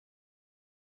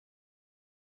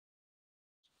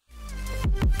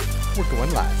We're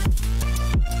going live.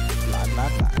 Live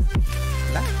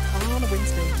on a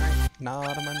Wednesday night,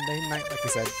 not a Monday night, like we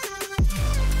said.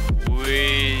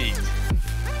 Sweet.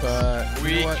 But you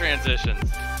know Sweet what?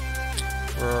 transitions.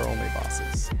 We're only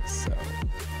bosses, so.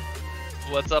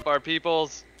 What's up, our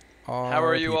peoples? How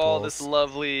are you all this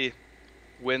lovely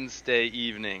Wednesday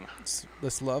evening?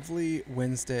 This lovely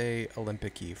Wednesday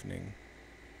Olympic evening.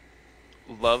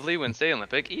 Lovely Wednesday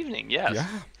Olympic evening, yes.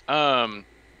 Yeah.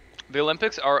 The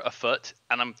Olympics are afoot,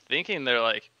 and I'm thinking they're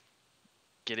like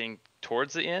getting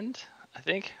towards the end, I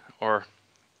think, or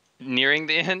nearing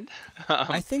the end.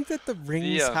 I think that the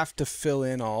rings have to fill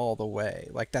in all the way.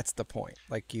 Like, that's the point.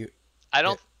 Like, yeah.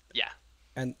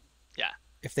 And yeah.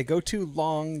 If they go too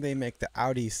long, they make the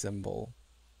Audi symbol.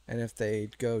 And if they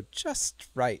go just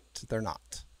right, they're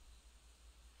not.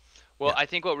 Well, Yeah. I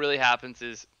think what really happens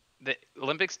is the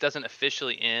Olympics doesn't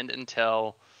officially end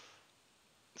until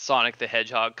Sonic the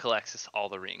Hedgehog collects all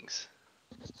the rings.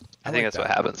 I think that's what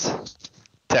happens,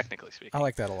 technically speaking. I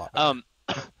like that a lot.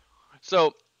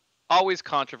 So, always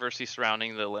controversy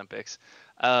surrounding the Olympics.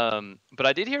 But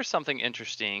I did hear something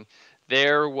interesting.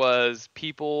 There was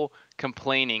people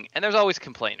complaining, and there's always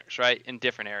complainers, right, in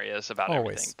different areas about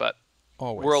everything. But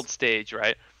world stage,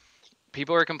 right?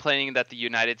 People are complaining that the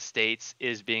United States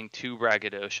is being too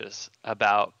braggadocious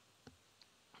about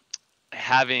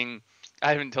having.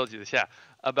 I haven't told you this,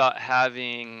 about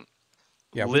having.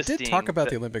 Yeah, we did talk about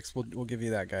the Olympics. We'll give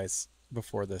you that, guys,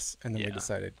 before this, and then we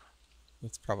decided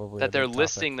it's probably that they're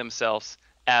listing themselves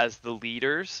as the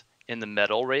leaders in the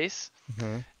medal race,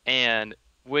 and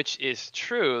which is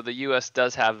true. The U.S.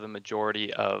 does have the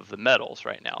majority of the medals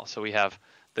right now. So we have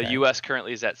the U.S.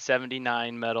 currently is at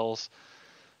 79 medals,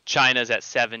 China's at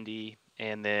 70,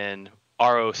 and then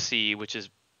ROC, which is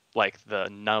like the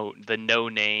no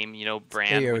name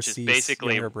brand, AOC's which is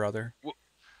basically younger brother.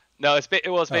 No, it's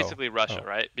basically Russia,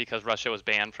 right? Because Russia was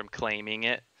banned from claiming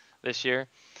it this year.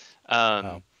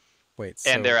 Wait,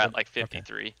 and they're at like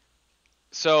 53. Okay.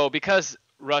 So because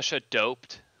Russia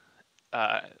doped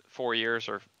 4 years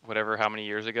or whatever, how many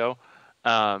years ago,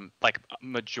 like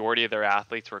majority of their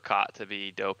athletes were caught to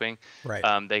be doping. Right.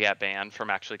 They got banned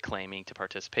from actually claiming to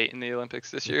participate in the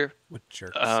Olympics this year. With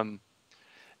jerks.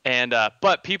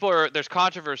 But there's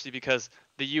controversy because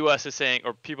the U.S. is saying,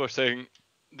 or people are saying,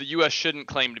 the U.S. shouldn't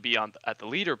claim to be at the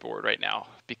leaderboard right now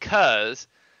because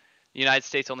the United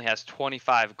States only has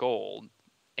 25 gold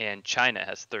and China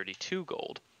has 32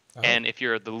 gold. Oh. And if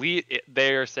you're the lead,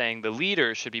 they're saying the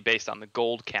leaders should be based on the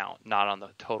gold count, not on the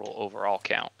total overall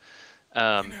count.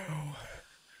 I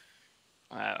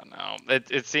don't know.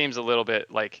 It seems a little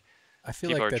bit like I feel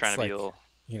people like are trying to like, be a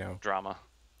little drama.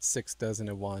 6 dozen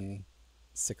of one,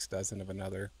 6 dozen of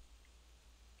another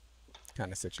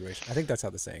kind of situation. I think that's how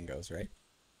the saying goes, right?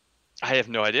 I have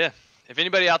no idea. If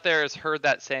anybody out there has heard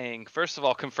that saying, first of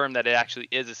all, confirm that it actually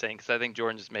is a saying, because I think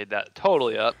Jordan just made that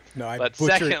totally up. No, I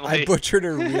secondly, butchered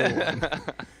a real one.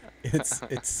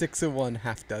 It's 6 of one,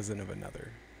 half dozen of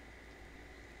another.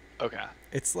 Okay.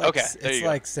 It's like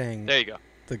like saying there you go.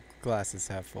 The glass is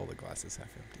half full, the glass is half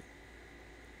empty.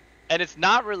 And it's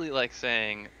not really like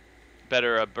saying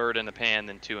better a bird in a pan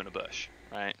than 2 in a bush,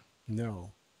 right?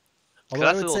 No. Although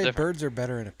I would say birds are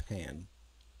better in a pan.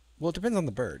 Well, it depends on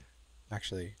the bird.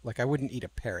 Actually, like I wouldn't eat a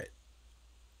parrot,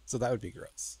 so that would be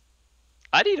gross.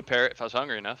 I'd eat a parrot if I was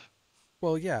hungry enough.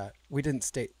 Well, yeah, we didn't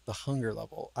state the hunger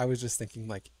level. I was just thinking,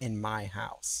 like, in my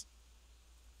house,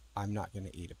 I'm not going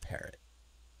to eat a parrot.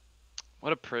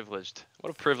 What a privileged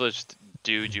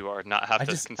dude you are, not have to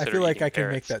consider. I feel like I can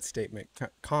parrots. make that statement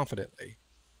confidently,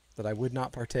 that I would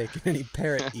not partake in any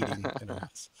parrot eating in our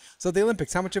house. So the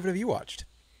Olympics, how much of it have you watched?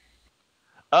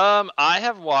 I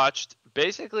have watched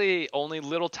basically only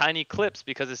little tiny clips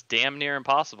because it's damn near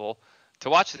impossible to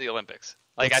watch the Olympics.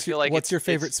 Like I feel like what's your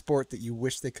favorite sport that you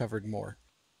wish they covered more?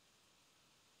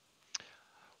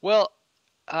 Well,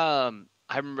 I'm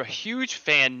a huge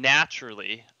fan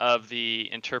naturally of the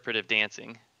interpretive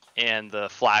dancing and the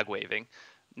flag waving.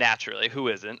 Naturally, who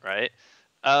isn't, right?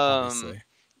 Obviously.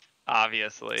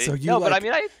 So you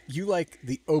like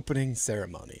the opening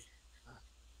ceremony?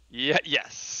 Yeah.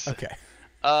 Yes. Okay.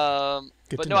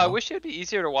 But no, I wish it'd be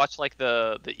easier to watch like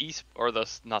not the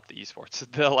esports,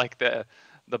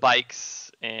 the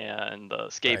bikes and the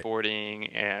skateboarding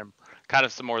and kind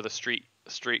of some more of the street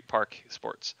park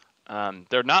sports.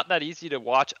 They're not that easy to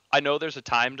watch. I know there's a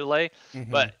time delay,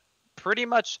 but pretty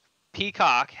much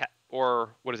Peacock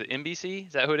or what is it, NBC?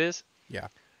 Is that who it is? Yeah.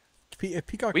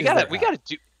 Peacock.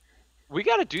 We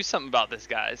gotta do something about this,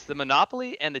 guys. The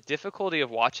monopoly and the difficulty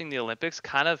of watching the Olympics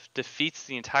kind of defeats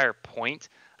the entire point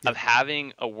of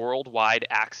having a worldwide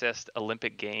accessed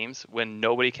Olympic Games when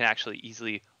nobody can actually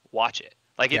easily watch it.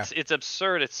 Like it's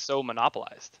absurd. It's so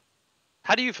monopolized.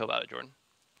 How do you feel about it, Jordan?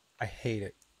 I hate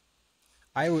it.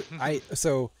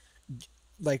 So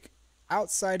like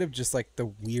outside of just like the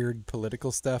weird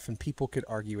political stuff, and people could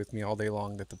argue with me all day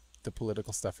long that the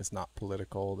political stuff is not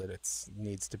political, that it's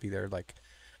needs to be there. Like,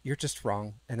 you're just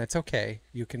wrong, and it's okay.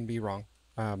 You can be wrong.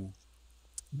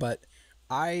 But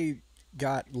I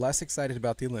got less excited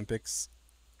about the Olympics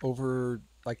over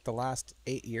like the last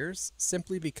 8 years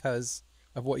simply because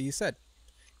of what you said.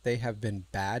 They have been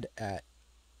bad at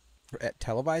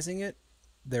televising it.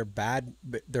 They're bad,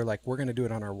 but they're like, we're going to do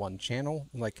it on our one channel.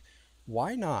 Like,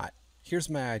 why not? Here's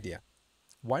my idea.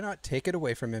 Why not take it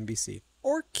away from NBC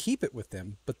or keep it with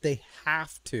them? But they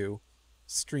have to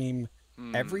stream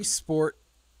every sport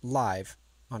live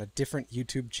on a different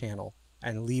YouTube channel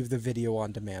and leave the video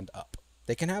on demand up.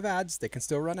 They can have ads, they can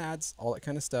still run ads, all that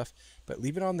kind of stuff, but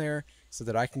leave it on there so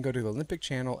that I can go to the Olympic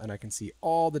channel and I can see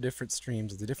all the different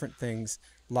streams of the different things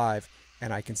live,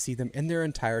 and I can see them in their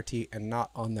entirety and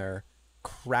not on their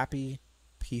crappy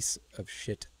piece of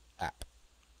shit app.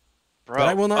 Bro, but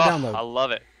I will not download. I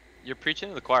love it. You're preaching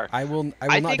to the choir. I will not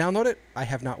download it. I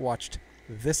have not watched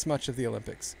this much of the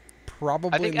Olympics.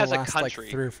 Probably in the last country,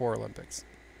 like 3 or 4 Olympics.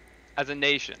 As a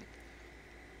nation,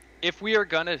 if we are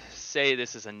going to say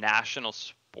this is a national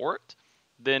sport,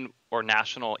 then or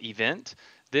national event,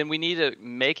 then we need to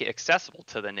make it accessible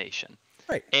to the nation.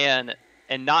 Right. And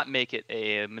not make it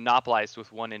a monopolized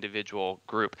with one individual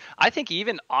group. I think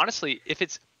even honestly, if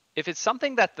it's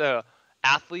something that the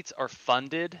athletes are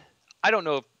funded, I don't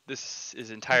know if this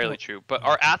is entirely true, but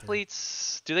are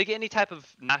athletes, do they get any type of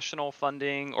national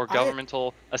funding or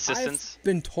governmental assistance? I've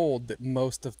been told that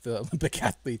most of the Olympic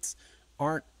athletes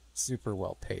aren't super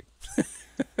well paid.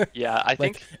 Yeah, I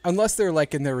think unless they're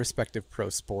like in their respective pro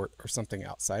sport or something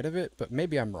outside of it, but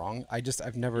maybe I'm wrong.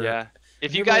 I've never. Yeah.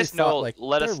 If you guys know,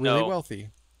 let us know. They're really wealthy.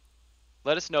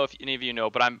 Let us know if any of you know,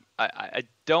 but I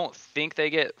don't think they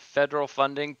get federal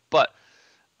funding, but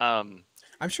I'm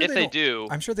sure if they do,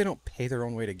 I'm sure they don't pay their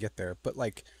own way to get there, but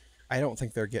like I don't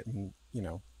think they're getting,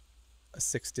 a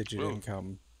 6-digit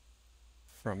income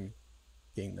from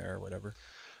being there or whatever.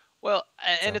 Well,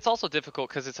 and it's also difficult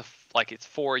because it's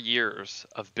 4 years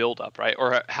of buildup, right?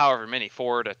 Or however many,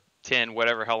 4 to 10,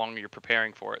 whatever, how long you're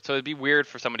preparing for it. So it'd be weird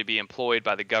for somebody to be employed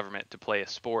by the government to play a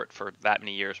sport for that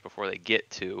many years before they get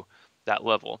to that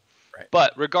level. Right.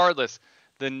 But regardless,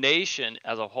 the nation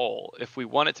as a whole, if we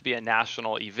want it to be a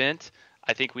national event,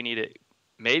 I think we need to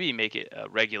maybe make it a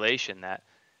regulation that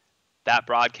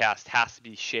broadcast has to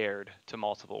be shared to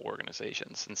multiple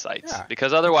organizations and sites,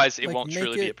 because otherwise it won't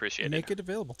truly be appreciated. Make it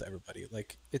available to everybody.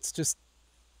 Like, it's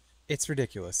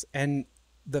ridiculous. And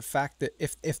the fact that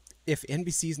if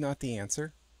NBC is not the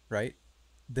answer, right,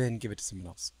 then give it to someone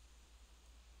else.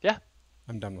 Yeah.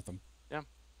 I'm done with them. Yeah.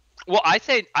 Well, I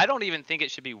don't even think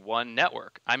it should be one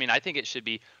network. I mean, I think it should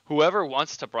be whoever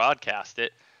wants to broadcast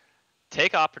it,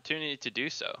 take opportunity to do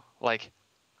so. Like,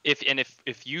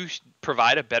 if you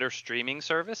provide a better streaming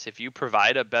service, if you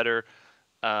provide a better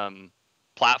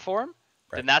platform,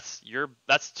 then that's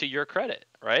to your credit,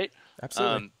 right?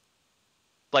 Absolutely.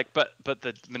 But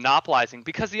the monopolizing,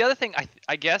 because the other thing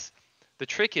I guess the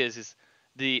trick is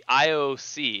the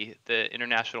IOC, the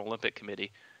International Olympic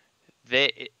Committee,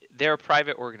 they're a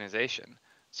private organization,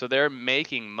 so they're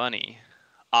making money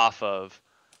off of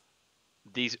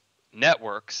these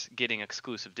networks getting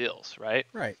exclusive deals, right?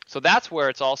 Right. So that's where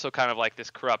it's also kind of like this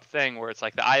corrupt thing where it's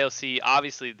like the IOC,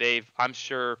 obviously I'm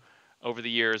sure over the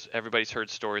years everybody's heard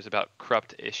stories about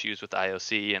corrupt issues with the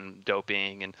IOC and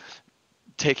doping and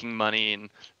taking money and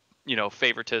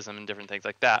favoritism and different things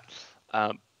like that.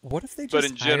 What if they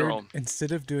just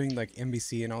instead of doing like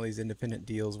NBC and all these independent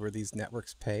deals where these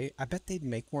networks pay, I bet they'd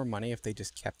make more money if they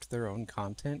just kept their own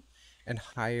content and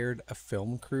hired a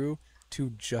film crew to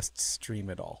just stream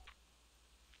it all.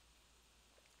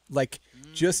 Like,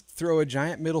 just throw a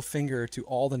giant middle finger to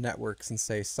all the networks and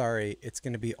say, sorry, it's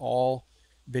going to be all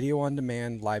video on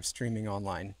demand, live streaming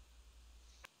online.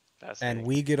 And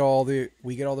we get all the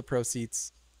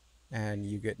proceeds, and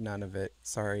you get none of it.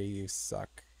 Sorry, you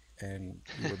suck, and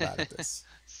you were bad at this.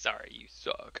 Sorry, you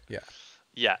suck. Yeah.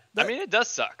 Yeah. I mean, it does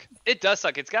suck. It does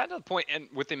suck. It's gotten to the point, and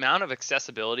with the amount of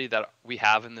accessibility that we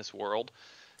have in this world,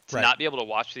 to not be able to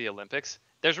watch the Olympics,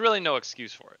 there's really no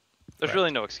excuse for it. There's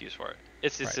really no excuse for it.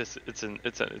 It's just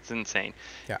it's insane.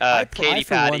 Yeah. Katie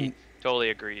Patty totally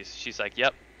agrees. She's like,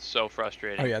 "Yep, so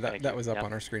frustrating." Oh yeah, that was up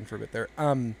on our screen for a bit there.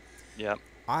 Yeah.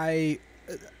 I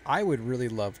would really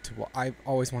love to. I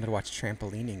always wanted to watch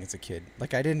trampolining as a kid.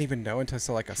 Like, I didn't even know until I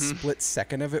saw like a split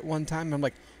second of it one time. I'm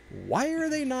like, why are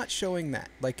they not showing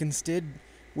that? Like, instead,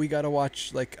 we got to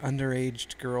watch like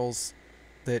underage girls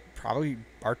that probably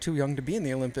are too young to be in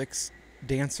the Olympics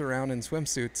dance around in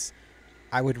swimsuits,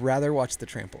 I would rather watch the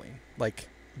trampoline. Like,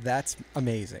 that's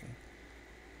amazing.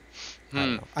 I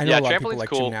don't know. I know Yeah, a lot of people trampoline's like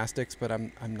cool. gymnastics, but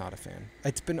I'm not a fan.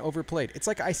 It's been overplayed. It's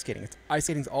like ice skating. Ice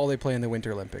skating's all they play in the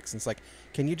Winter Olympics. And it's like,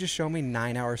 can you just show me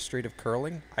 9 hours straight of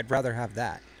curling? I'd rather have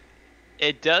that.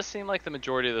 It does seem like the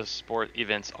majority of the sport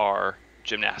events are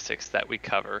gymnastics that we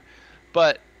cover,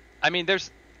 but I mean,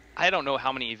 I don't know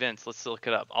how many events. Let's look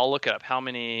it up. I'll look it up. How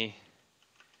many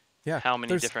Yeah,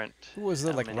 different? Who was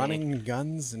it, like running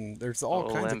guns, and there's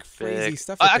all kinds of crazy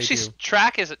stuff that that actually, they do.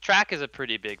 track is a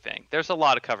pretty big thing. There's a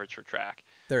lot of coverage for track.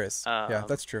 There is. Yeah,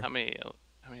 that's true. How many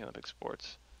Olympic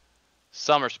sports?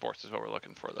 Summer sports is what we're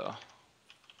looking for, though.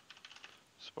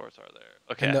 Sports are there.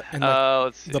 Okay.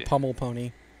 Let's see. The pommel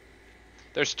pony.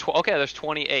 There's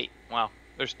 28. Wow.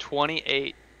 There's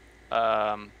 28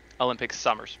 Olympic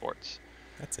summer sports.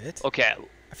 That's it. Okay.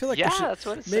 I feel like that's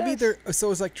what it maybe says. So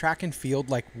it's like track and field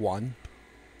like one.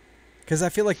 Because I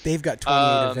feel like they've got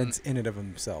 28 events in it of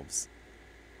themselves.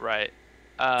 Right.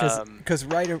 Because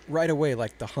right away,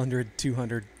 like the 100,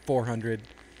 200, 400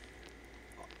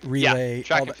 relay, yeah,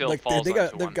 track and field like falls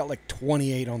they've got like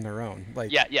 28 on their own.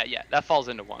 Like yeah, that falls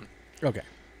into one. Okay.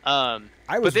 I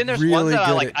was but then there's really ones that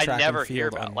good I at track never and field hear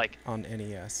about, like on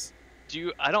NES.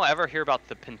 I don't ever hear about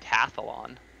the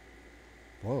pentathlon.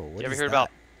 Whoa, what you ever is heard that?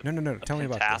 about No, tell me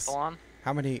about this. Pentathlon?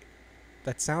 How many?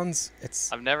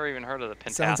 I've never even heard of the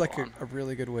pentathlon. Sounds like a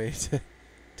really good way to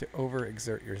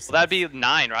overexert yourself. Well, that'd be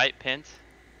 9, right? Pent?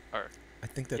 Or I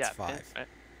think that's 5. Pent, right?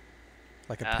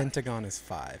 Like a pentagon is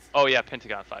 5. Oh yeah,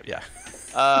 pentagon 5. Yeah.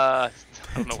 I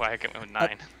don't know why I came with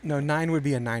 9. No, 9 would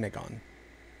be a ninagon.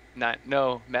 9.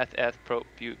 No, meth, eth, prop,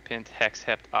 but, pent, hex,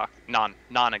 hept, oct.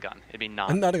 Nonagon. It'd be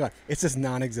non. A nonagon. It's just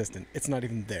non-existent. It's not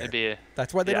even there. It'd be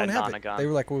that's why they don't have nonagon. it. They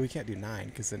were like, well, we can't do 9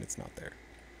 because then it's not there.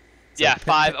 So yeah,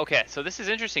 5. Okay, so this is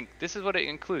interesting. This is what it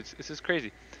includes. This is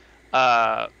crazy.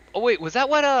 Oh wait, was that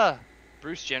what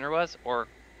Bruce Jenner was, or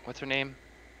what's her name?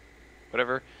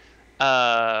 Whatever.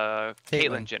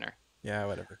 Caitlyn Jenner. Yeah,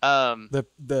 whatever.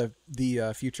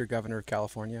 The future governor of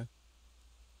California.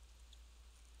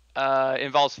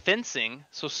 Involves fencing,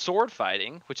 so sword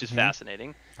fighting, which is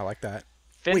fascinating. I like that.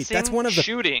 Fencing, wait, that's one of the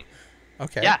shooting.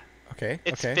 Okay. Yeah. Okay.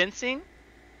 It's fencing,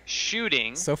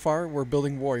 shooting. So far, we're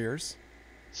building warriors.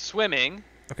 Swimming.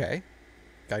 Okay.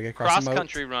 Gotta get across the moat.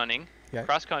 Cross-country running. Yeah.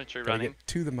 Cross-country running. Get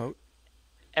to the moat.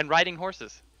 And riding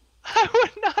horses. I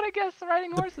would not have guessed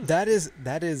riding horses. That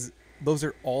is. Those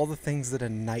are all the things that a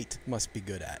knight must be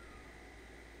good at.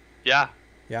 Yeah.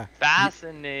 Yeah.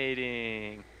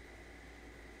 Fascinating.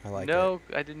 I like it. No,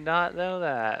 I did not know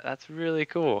that. That's really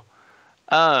cool.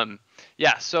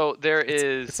 Yeah, so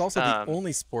it's also the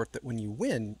only sport that when you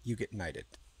win, you get knighted.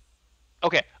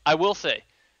 Okay, I will say,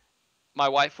 my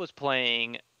wife was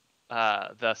playing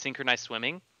the synchronized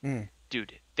swimming.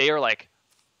 Dude, they are like...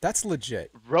 That's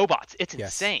legit. Robots. It's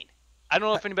insane. I don't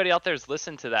know if anybody out there has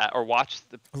listened to that or watched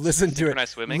the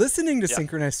synchronized swimming. Listening to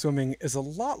synchronized swimming is a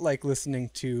lot like listening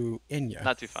to Enya.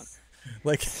 Not too fun.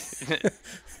 Like a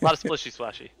lot of splishy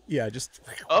splashy. Yeah, just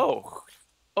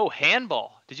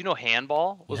handball. Did you know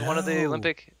handball was one of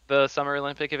the Summer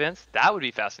Olympic events? That would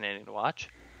be fascinating to watch.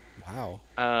 Wow.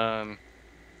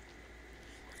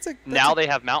 Now they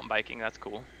have mountain biking. That's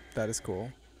cool. That is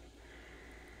cool.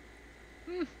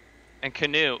 And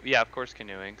canoe. Yeah, of course,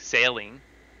 canoeing. Sailing.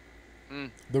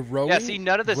 The rowing. Yeah, see,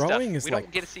 none of this stuff. We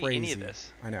don't get to see any of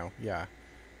this. I know. Yeah,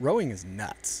 rowing is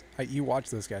nuts. You watch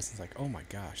those guys, and it's like, oh my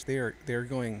gosh, they're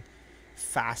going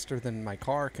faster than my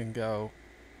car can go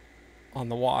on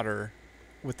the water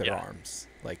with their arms.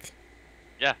 Like,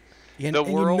 yeah. And you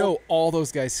know, all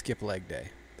those guys skip leg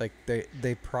day. Like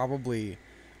they probably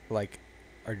like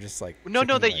are just like.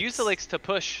 No, they use the legs to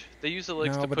push. They use the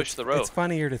legs to push the row. It's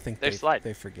funnier to think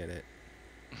they forget it.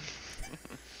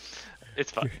 It's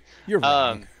fun. You're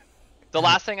wrong. The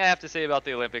last thing I have to say about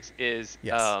the Olympics is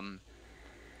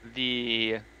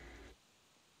the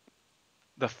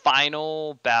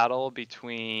final battle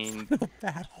between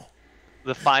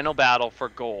the final battle for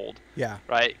gold. Yeah.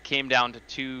 Right, came down to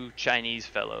 2 Chinese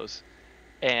fellows,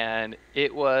 and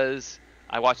it was.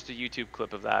 I watched a YouTube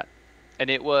clip of that, and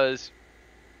it was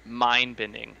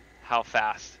mind-bending how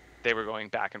fast they were going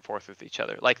back and forth with each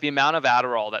other. Like the amount of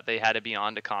Adderall that they had to be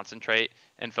on to concentrate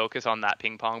and focus on that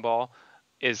ping pong ball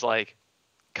is like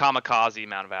kamikaze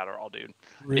amount of Adderall, dude.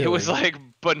 Really? It was like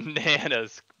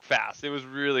bananas fast. It was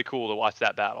really cool to watch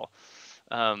that battle.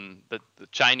 The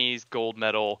Chinese gold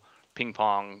medal ping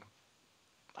pong,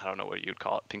 I don't know what you'd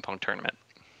call it, ping pong tournament.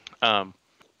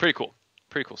 Pretty cool.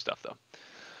 Pretty cool stuff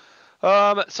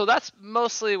though. So that's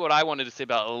mostly what I wanted to say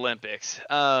about Olympics.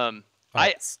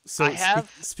 So I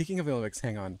have. speaking of the Olympics,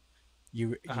 hang on.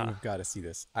 You've got to see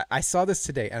this. I saw this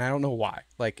today, and I don't know why.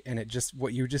 Like, and it just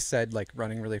what you just said, like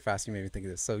running really fast, you made me think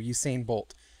of this. So Usain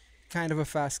Bolt, kind of a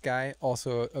fast guy,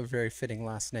 also a very fitting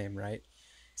last name, right?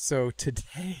 So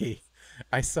today,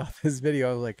 I saw this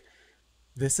video. Like,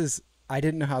 this is I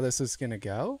didn't know how this was gonna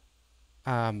go,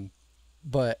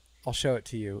 but I'll show it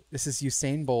to you. This is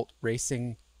Usain Bolt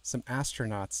racing some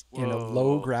astronauts in a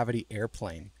low Whoa. gravity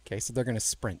airplane. Okay, so they're gonna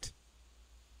sprint.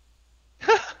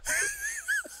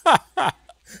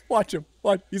 Watch him.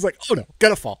 Watch. He's like, oh no,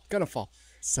 gonna fall, gonna fall.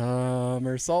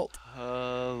 Somersault. I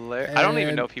don't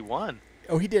even know And if he won.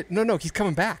 oh, he did. No, he's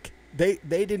coming back. They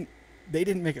didn't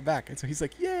make it back, and so he's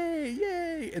like, yay,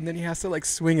 yay, and then he has to like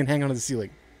swing and hang onto the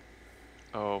ceiling.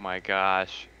 Oh my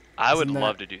gosh. I would Isn't that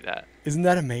love to do that. isn't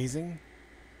that amazing?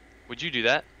 Would you do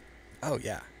that? Oh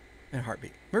yeah, in a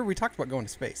heartbeat. Remember we talked about going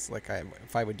to space. Like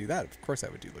if I would do that, of course I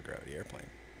would do the gravity airplane.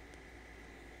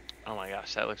 Oh my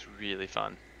gosh, that looks really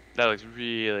fun. That looks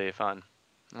really fun.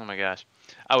 Oh my gosh.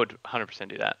 I would 100%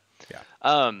 do that.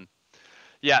 Yeah.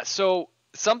 Yeah, so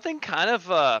something kind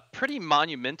of pretty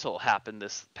monumental happened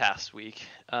this past week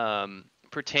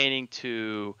pertaining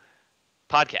to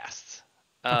podcasts.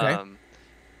 Okay.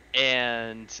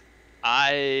 And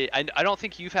I don't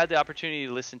think you've had the opportunity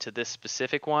to listen to this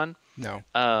specific one. No.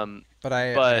 Um, But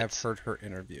I but have heard her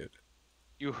interviewed.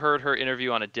 you heard her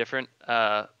interview on a different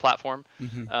platform.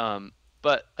 Mm-hmm.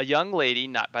 But a young lady,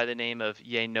 not by the name of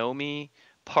Yeanomi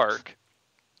Park,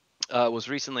 was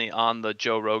recently on the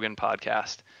Joe Rogan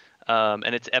podcast.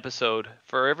 And it's episode,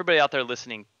 for everybody out there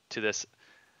listening to this,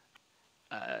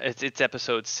 it's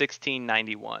episode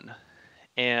 1691.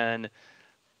 And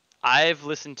I've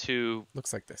listened to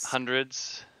Looks like this.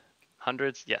 hundreds,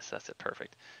 yes, that's it,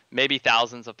 perfect. Maybe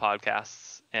thousands of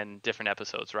podcasts and different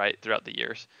episodes, right, throughout the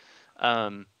years.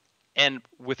 And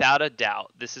without a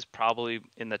doubt, this is probably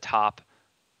in the top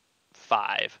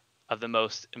 5 of the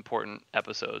most important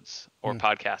episodes or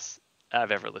podcasts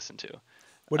I've ever listened to.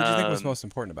 What did you think was most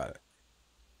important about it?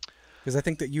 Because I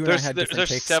think that you and I had different there's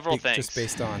takes several things. just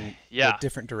based on Yeah. the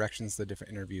different directions the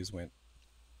different interviews went.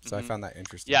 So I found that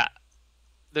interesting. Yeah,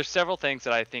 there's several things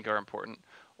that I think are important.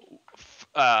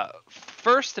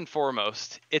 First and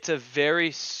foremost, it's a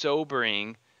very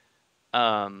sobering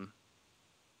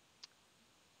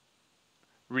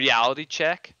reality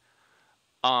check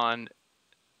on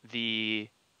the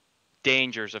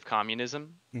dangers of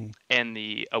communism and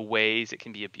the ways it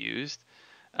can be abused.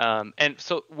 And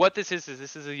so what this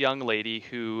is a young lady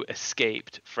who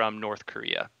escaped from North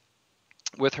Korea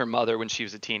with her mother when she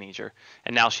was a teenager,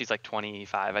 and now she's like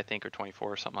 25, I think, or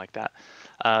 24 or something like that.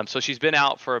 So she's been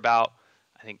out for about,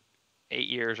 I think, 8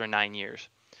 years or 9 years.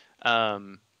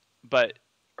 But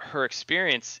her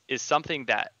experience is something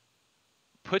that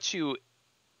puts you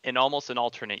in almost an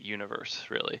alternate universe,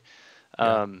 really.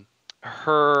 Yeah.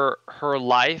 Her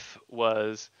life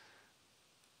was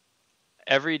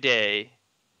every day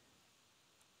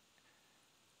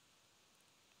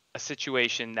a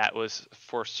situation that was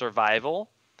for survival,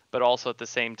 but also at the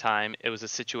same time, it was a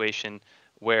situation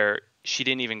where she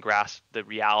didn't even grasp the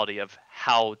reality of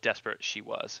how desperate she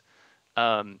was.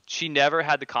 She never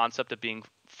had the concept of being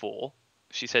full.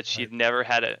 She said she'd never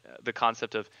had the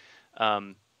concept of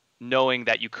knowing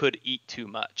that you could eat too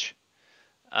much.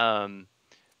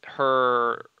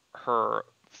 Her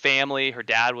family, her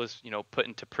dad was, put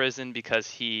into prison because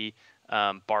he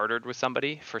bartered with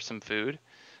somebody for some food.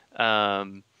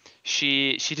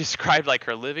 She described like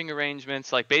her living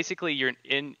arrangements, like basically you're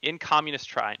in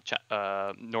communist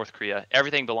North Korea,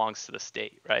 everything belongs to the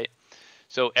state, right?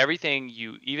 So everything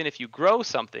even if you grow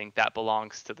something, that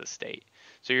belongs to the state.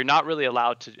 So you're not really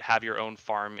allowed to have your own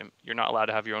farm. You're not allowed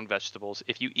to have your own vegetables.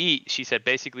 If you eat, she said,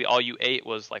 basically all you ate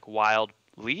was like wild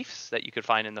leaves that you could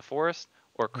find in the forest,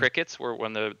 or crickets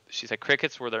she said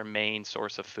crickets were their main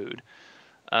source of food.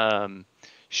 Like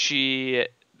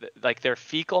their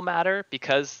fecal matter,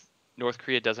 because North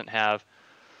Korea doesn't have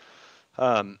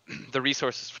the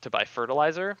resources to buy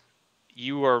fertilizer,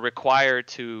 you are required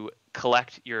to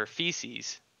collect your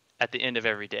feces at the end of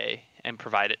every day and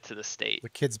provide it to the state. The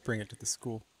kids bring it to the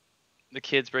school. The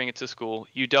kids bring it to school.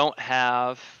 You don't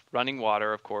have running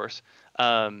water, of course.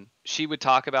 She would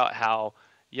talk about how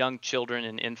young children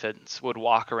and infants would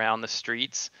walk around the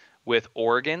streets with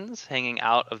organs hanging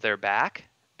out of their back,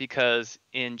 because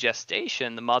in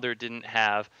gestation, the mother didn't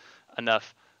have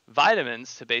enough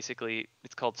vitamins to basically,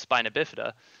 it's called spina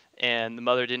bifida, and the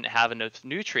mother didn't have enough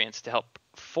nutrients to help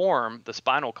form the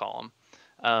spinal column.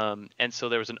 And so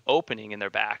there was an opening in their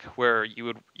back where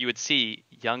you would see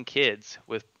young kids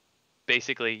with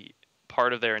basically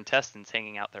part of their intestines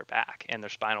hanging out their back and their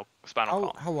spinal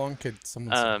column. How long could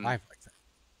someone survive like that?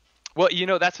 Well,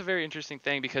 that's a very interesting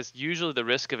thing because usually the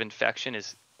risk of infection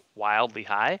is wildly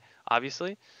high,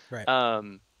 obviously. Right.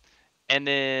 Um, and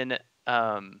then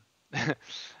um,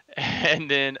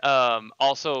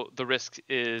 also the risk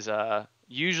is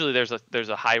usually there's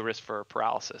a high risk for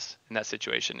paralysis in that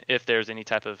situation if there's any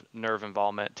type of nerve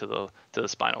involvement to the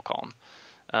spinal column.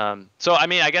 So I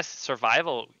mean, I guess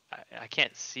survival. I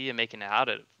can't see him making it out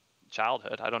of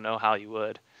childhood. I don't know how he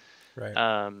would. Right.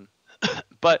 Um,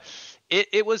 but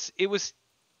it was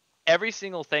every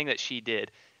single thing that she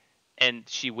did and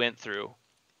she went through.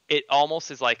 It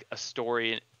almost is like a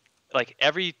story. Like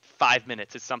every 5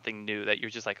 minutes, it's something new that you're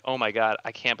just like, oh my god,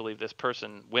 I can't believe this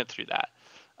person went through that.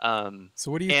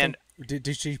 So what do you think? And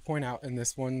Did she point out in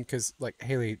this one? Because like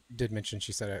Haley did mention,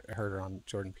 she said I heard her on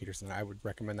Jordan Peterson. I would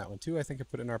recommend that one too. I think I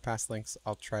put it in our past links.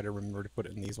 I'll try to remember to put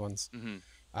it in these ones. mhm.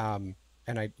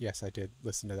 And I did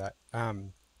listen to that.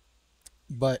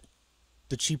 But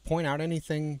did she point out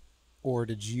anything, or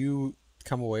did you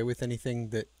come away with anything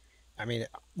that? I mean,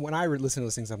 when I listen to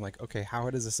those things, I'm like, okay, how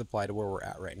does this apply to where we're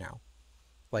at right now?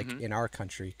 Like Mhm. in our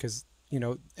country, because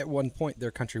at one point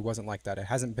their country wasn't like that. It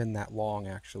hasn't been that long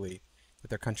actually that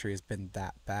their country has been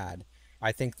that bad.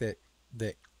 I think that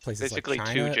places like Basically two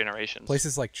China, generations.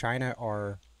 places like China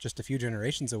are just a few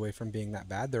generations away from being that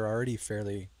bad. They're already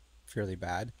fairly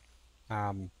bad.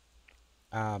 Um,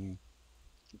 um,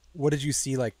 what did you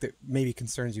see like that maybe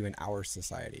concerns you in our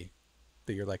society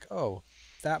that you're like, oh,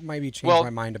 that might be change my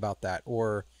Well, mind about that,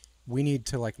 or we need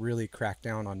to like really crack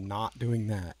down on not doing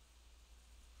that.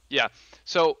 yeah.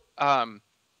 So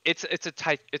it's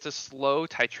a slow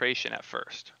titration at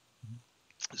first.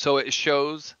 So it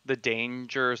shows the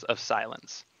dangers of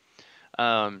silence.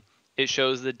 Um, it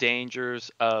shows the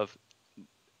dangers of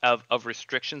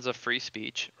restrictions of free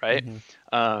speech, right?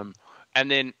 Mm-hmm. Um, and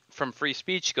then from free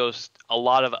speech goes a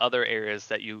lot of other areas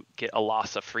that you get a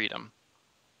loss of freedom,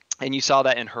 and you saw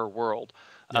that in her world.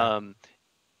 Yeah. Um,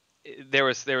 there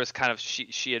was kind of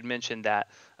she had mentioned that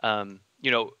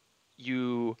you know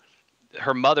you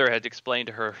her mother had explained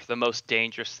to her the most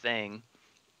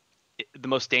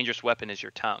dangerous weapon is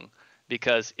your tongue,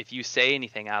 because if you say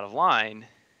anything out of line,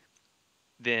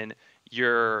 then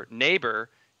your neighbor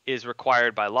is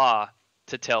required by law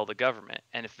to tell the government,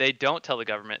 and if they don't tell the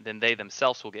government, then they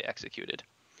themselves will get executed.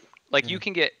 Like Mm. you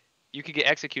could get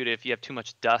executed if you have too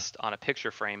much dust on a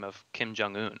picture frame of Kim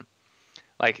Jong Un.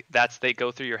 Like they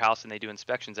go through your house and they do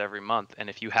inspections every month, and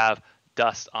if you have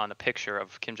dust on a picture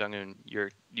of Kim Jong Un,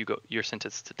 you're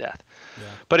sentenced to death. Yeah.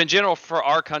 But in general, for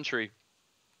our country,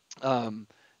 um,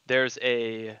 there's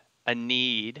a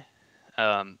need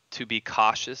to be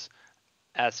cautious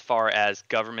as far as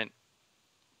government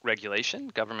regulation,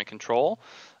 government control,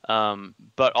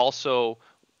 but also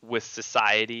with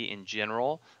society in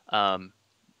general,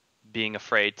 being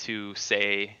afraid to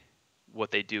say what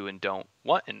they do and don't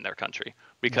want in their country.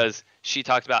 Mm. Because she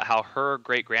talked about how her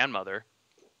great grandmother,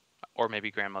 or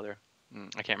maybe grandmother,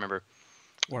 I can't remember,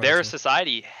 One of the their two.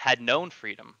 society had known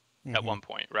freedom at Mm-hmm. one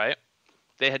point, right?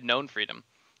 They had known freedom.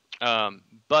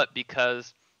 But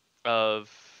because of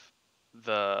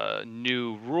the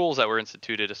new rules that were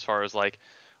instituted, as far as like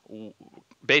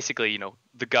basically,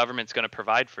 the government's going to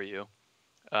provide for you,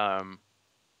 um,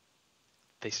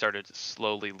 they started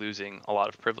slowly losing a lot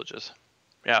of privileges.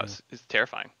 Yeah, Yeah. it's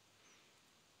terrifying.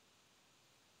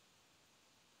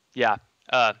 Yeah.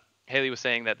 Haley was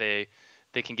saying that they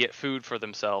can get food for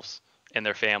themselves and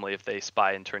their family if they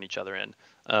spy and turn each other in.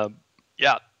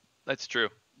 Yeah, that's true.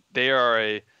 They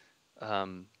are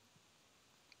um,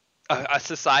 a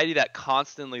society that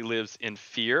constantly lives in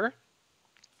fear.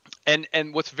 And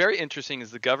what's very interesting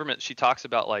is the government. She talks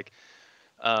about like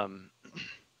um,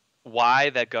 why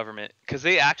that government, because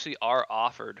they actually are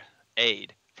offered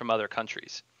aid from other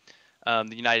countries. The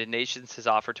United Nations has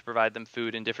offered to provide them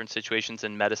food in different situations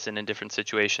and medicine in different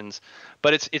situations,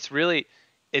 but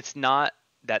it's not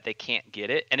that they can't get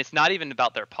it, and it's not even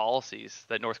about their policies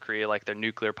that North Korea, like their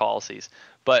nuclear policies,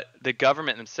 but the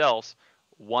government themselves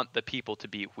want the people to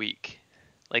be weak,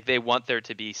 like they want there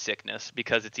to be sickness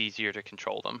because it's easier to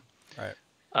control them. Right.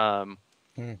 Um,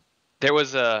 Mm. there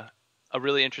was a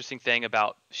really interesting thing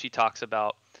about she talks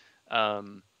about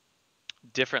um,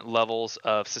 different levels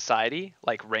of society,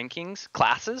 like rankings,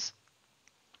 classes,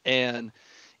 and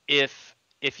if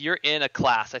you're in a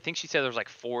class, I think she said there's like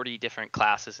 40 different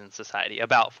classes in society,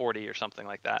 about 40 or something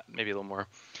like that, maybe a little more.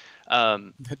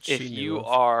 That she If knew you of.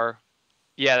 are,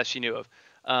 yeah, that she knew of.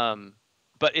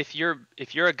 But if you're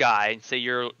a guy and say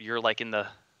you're like in the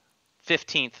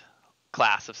 15th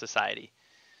class of society,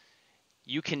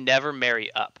 you can never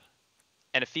marry up,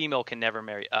 and a female can never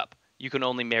marry up. You can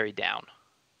only marry down.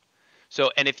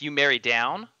 So, and if you marry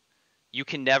down, you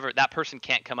can never, that person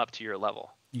can't come up to your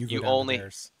level. You go You down to only,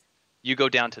 theirs. you go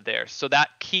down to theirs. So that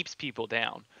keeps people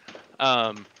down.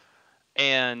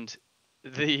 And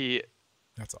the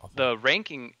That's awful. the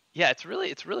ranking, yeah, it's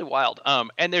really wild.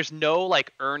 And there's no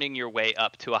like earning your way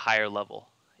up to a higher level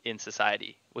in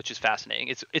society, which is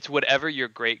fascinating. It's whatever your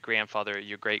great grandfather,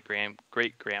 your great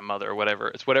grandmother, or whatever.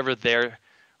 It's whatever their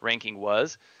ranking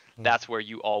was. That's where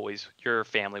your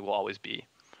family will always be.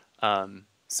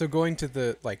 So going to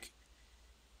the like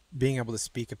being able to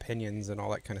speak opinions and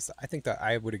all that kind of stuff, I think that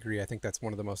I would agree. I think that's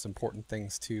one of the most important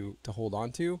things to hold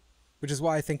on to, which is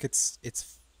why I think it's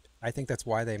I think that's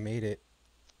why they made it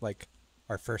like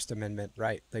our First Amendment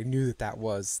right. They knew that that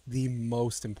was the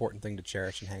most important thing to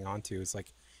cherish and hang on to. Is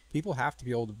like people have to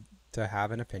be able to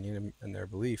have an opinion and their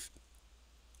belief.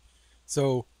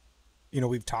 So, you know,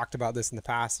 we've talked about this in the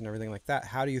past and everything like that.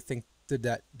 How do you think did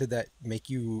that make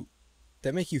you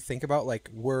think about like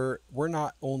we're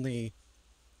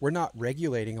not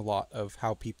regulating a lot of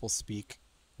how people speak.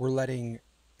 We're letting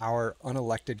our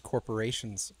unelected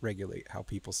corporations regulate how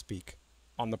people speak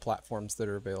on the platforms that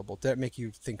are available. Did that make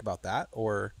you think about that?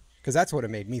 Or because that's what it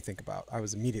made me think about. I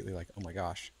was immediately like, oh my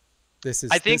gosh,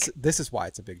 I think, this is why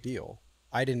it's a big deal.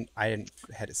 I didn't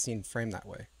had it seen framed that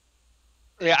way.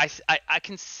 yeah, I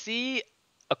can see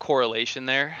a correlation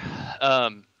there.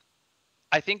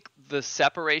 I think the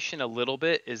separation a little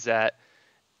bit is that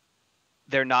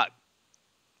they're not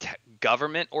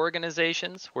government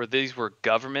organizations, where these were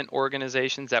government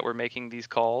organizations that were making these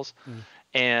calls.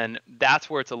 And that's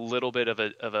where it's a little bit of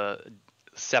a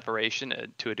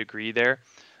separation to a degree there.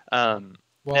 Well,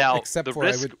 now except the for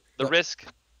risk,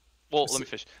 well, let me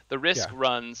finish. The risk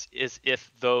runs is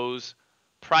if those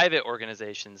private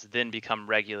organizations then become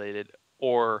regulated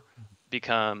or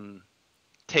become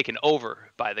taken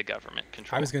over by the government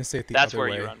control. I was going to say it the That's other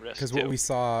where way, you run risk, because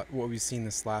what we've seen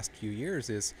this last few years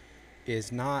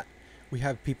is not, we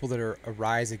have people that are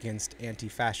arise against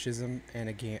anti-fascism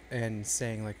and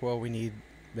saying like, well,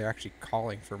 they're actually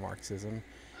calling for Marxism,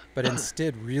 but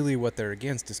instead really what they're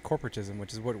against is corporatism,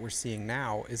 which is what we're seeing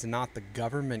now is not the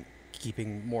government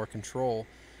keeping more control.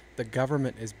 The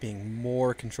government is being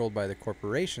more controlled by the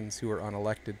corporations who are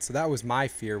unelected. So that was my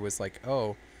fear, was like,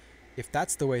 oh, if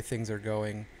that's the way things are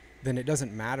going, then it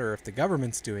doesn't matter if the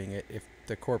government's doing it, if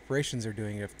the corporations are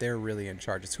doing it, if they're really in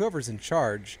charge. It's whoever's in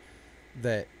charge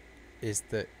that is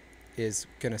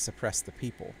going to suppress the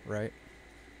people, right?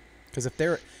 Because at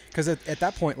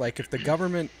that point, like if the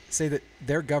government, say that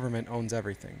their government owns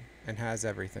everything and has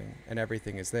everything and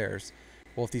everything is theirs,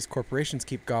 well, if these corporations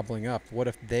keep gobbling up, what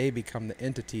if they become the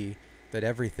entity that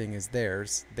everything is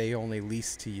theirs? They only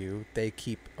lease to you. They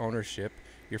keep ownership.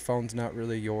 Your phone's not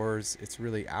really yours. It's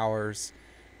really ours.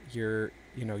 Your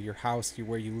house,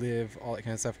 where you live, all that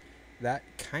kind of stuff. That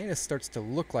kind of starts to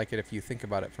look like it if you think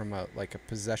about it from a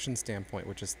possession standpoint,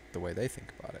 which is the way they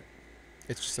think about it.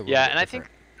 It's just a little bit different.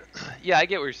 Yeah, I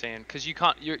get what you're saying, because you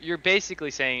can't. You're basically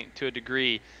saying to a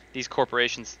degree these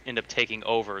corporations end up taking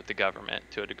over the government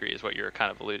to a degree, is what you're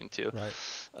kind of alluding to.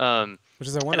 Right. Which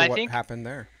is, I wonder what happened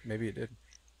there. Maybe it did.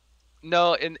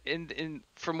 No, in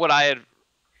from what I had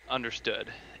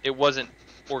understood, it wasn't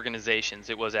organizations;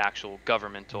 it was actual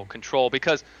governmental control.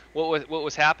 Because what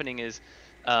was happening is,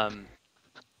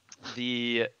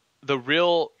 the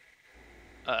real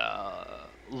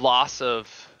loss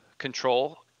of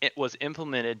control, it was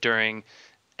implemented during,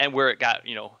 and where it got,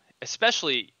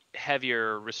 especially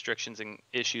heavier restrictions and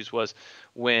issues was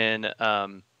when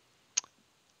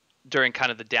during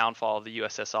kind of the downfall of the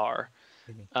USSR,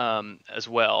 as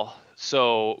well.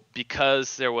 So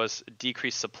because there was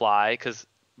decreased supply, because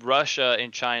Russia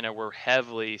and China were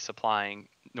heavily supplying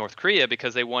North Korea,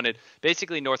 because they wanted,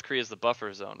 basically North Korea is the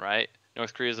buffer zone, right?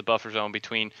 North Korea is a buffer zone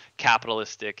between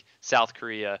capitalistic South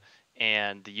Korea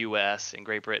and the U.S. and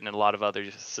Great Britain and a lot of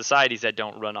other societies that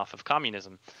don't run off of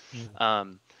communism.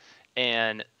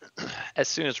 And as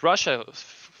soon as Russia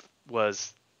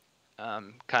was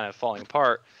kind of falling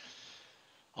apart,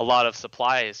 a lot of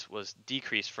supplies was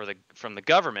decreased from the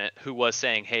government, who was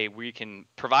saying, hey, we can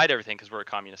provide everything because we're a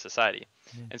communist society.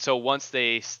 And so once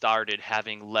they started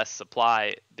having less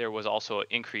supply, there was also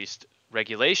increased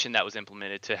regulation that was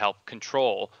implemented to help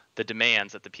control the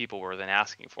demands that the people were then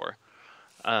asking for.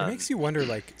 It makes you wonder,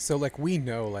 we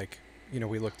know,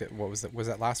 we looked at, was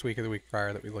that last week or the week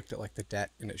prior, that we looked at the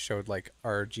debt, and it showed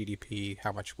our GDP,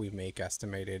 how much we make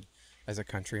estimated as a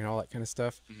country and all that kind of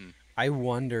stuff. I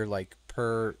wonder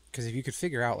because if you could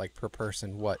figure out per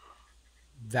person what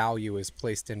value is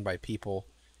placed in by people,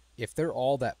 if they're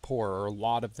all that poor, or a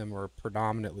lot of them are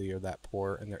predominantly are that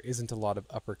poor, and there isn't a lot of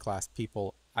upper class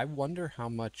people, I wonder how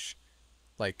much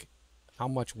how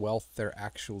much wealth there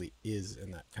actually is in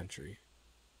that country.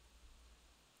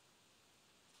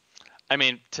 I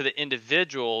mean, to the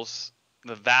individuals,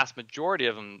 the vast majority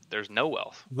of them, there's no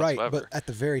wealth Right, but whatsoever. at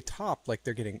the very top, like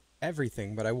they're getting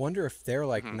everything. But I wonder if they're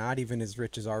like Hmm. not even as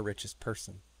rich as our richest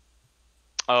person.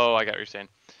 Oh, I got what you're saying.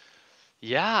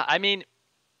 Yeah, I mean,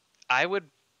 I would.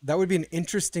 That would be an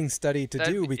interesting study to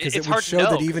do because it It's would hard to show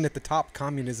that know even because at the top,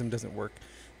 communism doesn't work.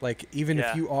 Like even if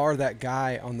yeah, you are that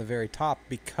guy on the very top,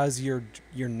 because you're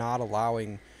not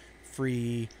allowing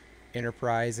free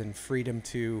enterprise and freedom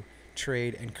to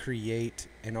trade and create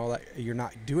and all that, you're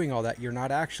not doing all that. You're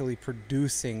not actually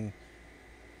producing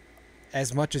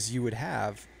as much as you would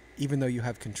have, even though you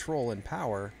have control and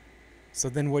power. So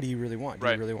then, what do you really want? Do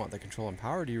you right. really want the control and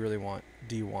power? Do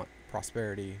you want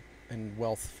prosperity and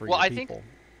wealth for Well, your I think people?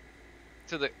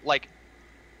 to the like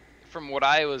from what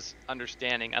I was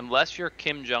understanding, unless you're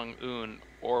Kim Jong Un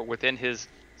or within his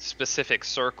specific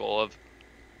circle of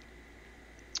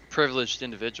privileged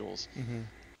individuals, Mm-hmm.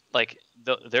 like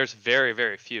there's very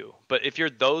very few. But if you're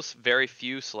those very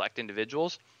few select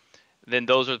individuals, then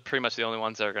those are pretty much the only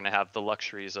ones that are going to have the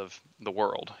luxuries of the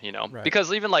world, you know. Right.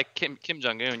 Because even like Kim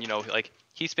Jong Un, you know, like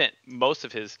he spent most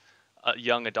of his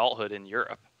young adulthood in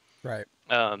Europe. Right.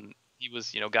 He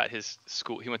was, you know, got his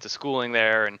school. He went to schooling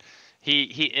there, and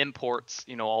he imports,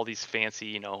 you know, all these fancy,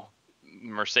 you know,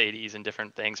 Mercedes and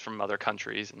different things from other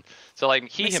countries, and so like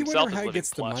he Makes you wonder himself how is he living gets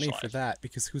the plush money for life. that,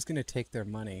 because who's going to take their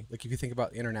money? Like if you think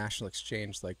about international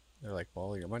exchange, like they're like,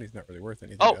 well, your money's not really worth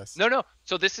anything Oh to us. no no.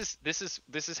 So this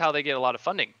is how they get a lot of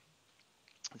funding.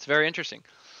 It's very interesting.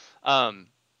 Um,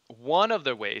 One of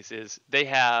the ways is they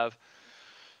have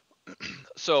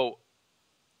so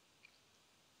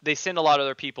they send a lot of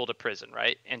their people to prison,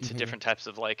 right? Into Mm-hmm. different types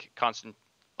of like constant,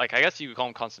 like I guess you could call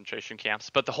them concentration camps,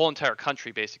 but the whole entire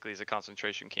country basically is a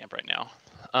concentration camp right now.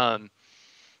 Um,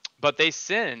 but they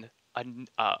send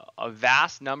a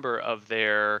vast number of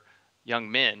their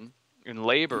young men and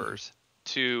laborers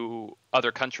to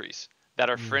other countries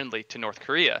that are Mm. friendly to North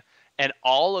Korea, and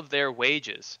all of their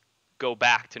wages go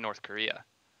back to North Korea.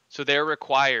 So they're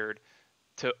required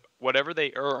to whatever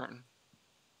they earn,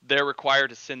 they're required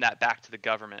to send that back to the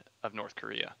government of North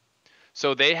Korea.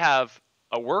 So they have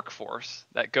a workforce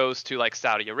that goes to like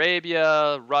Saudi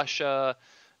Arabia, Russia,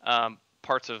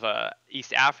 parts of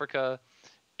East Africa,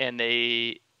 and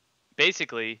they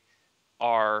basically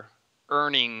are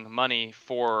earning money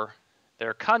for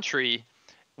their country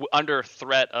under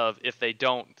threat of if they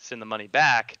don't send the money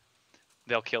back,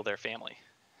 they'll kill their family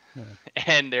Hmm.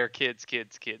 and their kids,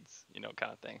 you know,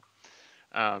 kind of thing.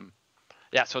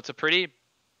 Yeah, so it's a pretty.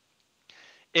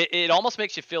 It almost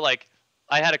makes you feel like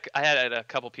I had a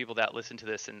couple people that listened to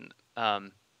this, and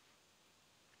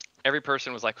every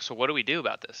person was like, "So what do we do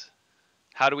about this?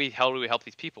 How do we help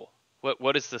these people?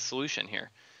 What is the solution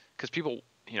here?" Because people,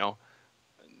 you know,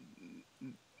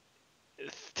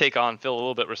 feel a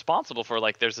little bit responsible for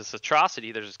like there's this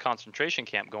atrocity, there's this concentration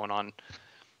camp going on,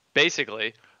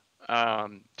 basically,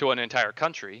 to an entire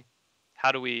country.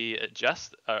 How do we address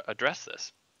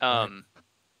this? Right.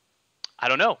 I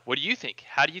don't know. What do you think?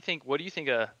 What do you think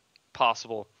a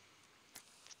possible?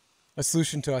 A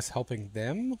solution to us helping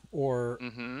them, or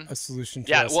Hmm. a solution to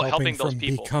Yeah, us well, helping helping those from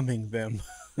people. becoming them?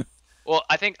 Well,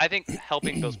 I think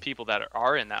helping those people that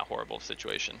are in that horrible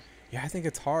situation. Yeah, I think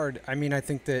it's hard. I mean, I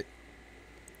think that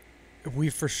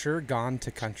we've for sure gone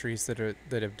to countries that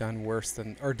have done worse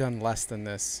than or done less than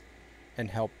this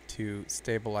and helped to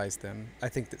stabilize them. I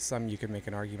think that some you could make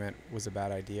an argument was a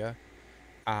bad idea.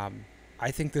 Um, I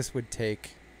think this would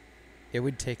take it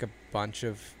would take a bunch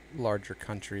of larger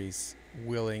countries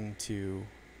willing to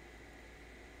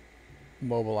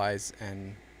mobilize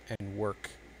and work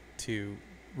to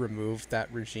remove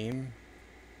that regime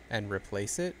and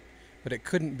replace it. But it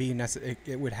couldn't be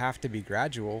it would have to be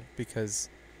gradual, because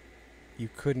you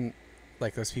couldn't,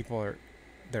 like, those people are,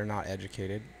 they're not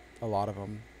educated, a lot of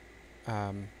them.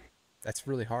 um, that's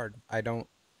really hard. I don't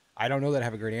know that I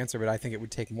have a great answer, but I think it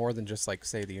would take more than just, like,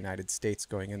 say, the United States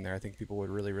going in there. I think people would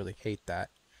really really hate that.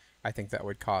 I think that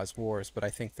would cause wars. But I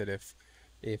think that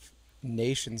if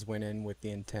nations went in with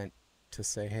the intent to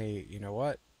say, hey, you know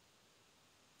what,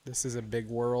 this is a big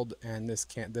world and this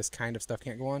kind of stuff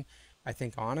can't go on. I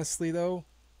think honestly though,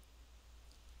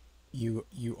 you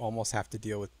almost have to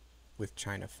deal with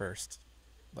China first,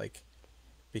 like,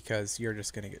 because you're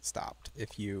just gonna get stopped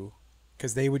if you,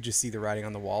 because they would just see the writing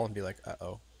on the wall and be like, uh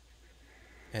oh,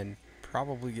 and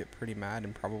probably get pretty mad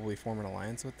and probably form an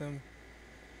alliance with them.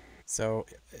 So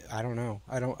I don't know.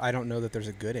 I don't know that there's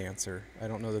a good answer. I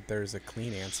don't know that there's a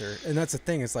clean answer. And that's the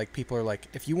thing, is like people are like,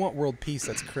 if you want world peace,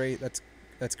 that's great.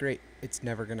 That's great. It's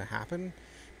never gonna happen.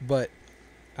 But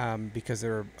because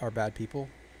there are bad people.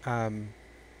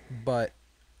 But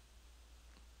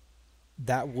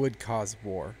that would cause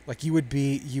war. Like you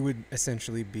would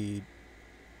essentially be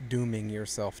dooming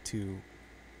yourself to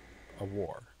a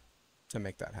war to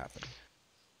make that happen.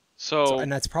 So, So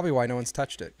and that's probably why no one's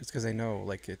touched it. It's because they know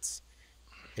like it's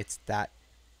that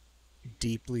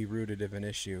deeply rooted of an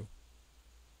issue.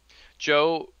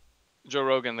 Joe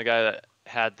Rogan, the guy that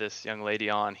had this young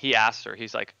lady on, he asked her,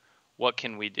 he's like, "What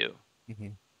can we do? Mm-hmm.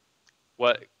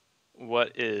 What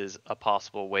is a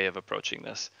possible way of approaching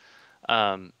this?"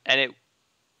 And it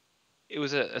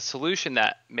was a solution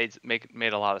that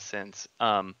made a lot of sense.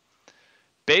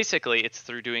 Basically, it's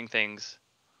through doing things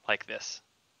like this.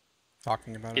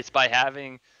 Talking about it. It's by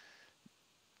having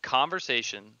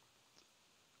conversation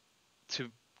to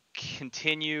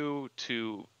continue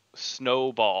to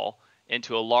snowball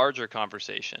into a larger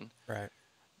conversation. Right.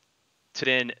 To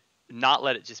then not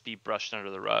let it just be brushed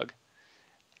under the rug.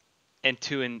 And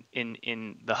to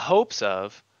in the hopes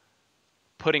of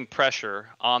putting pressure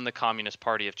on the Communist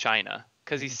Party of China,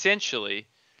 because essentially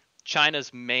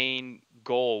China's main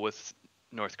goal with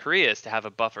North Korea is to have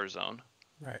a buffer zone.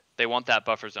 Right. They want that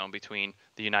buffer zone between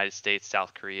the United States,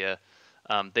 South Korea.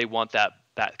 They want that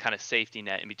kind of safety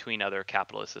net in between other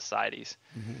capitalist societies.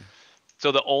 Mm-hmm.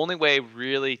 So the only way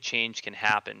really change can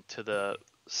happen to the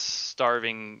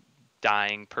starving,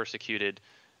 dying, persecuted,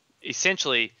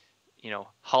 essentially,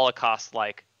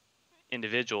 Holocaust-like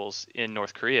individuals in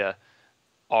North Korea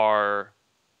are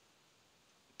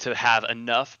to have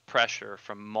enough pressure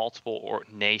from multiple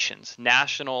nations,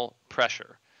 national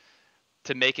pressure,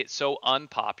 to make it so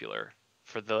unpopular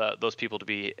for those people to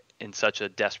be in such a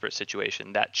desperate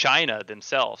situation that China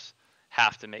themselves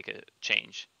have to make a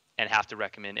change and have to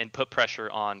recommend and put pressure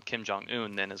on Kim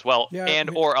Jong-un then as well,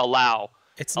 or allow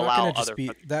it's not going to just be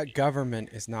that government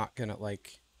is not going to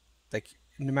like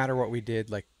no matter what we did,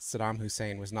 like Saddam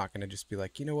Hussein was not going to just be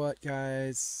like, you know what,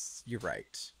 guys, you're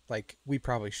right. Like we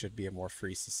probably should be a more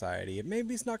free society. And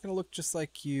maybe it's not going to look just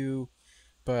like you,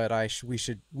 but we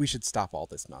should stop all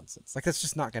this nonsense. Like that's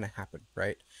just not going to happen,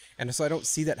 right? And so I don't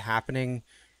see that happening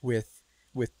with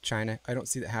China. I don't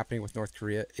see that happening with North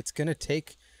Korea. It's going to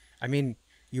take, I mean,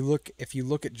 if you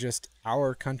look at just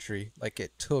our country, like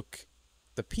it took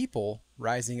the people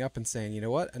rising up and saying, you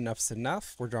know what, enough's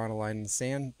enough. We're drawing a line in the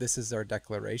sand. This is our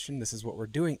declaration. This is what we're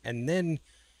doing. And then,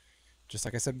 just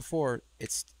like I said before,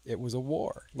 it was a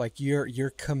war. Like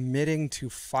you're committing to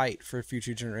fight for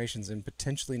future generations and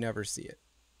potentially never see it.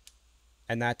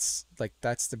 And that's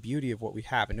the beauty of what we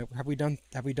have. And have we done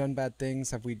bad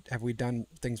things? Have we done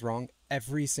things wrong?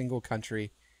 Every single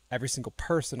country, every single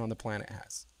person on the planet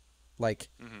has. Like,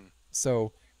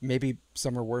 so maybe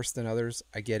some are worse than others.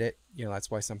 I get it.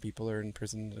 That's why some people are in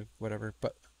prison or whatever.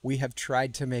 But we have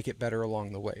tried to make it better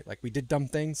along the way. Like we did dumb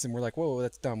things and we're like, whoa,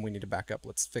 that's dumb. We need to back up.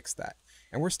 Let's fix that.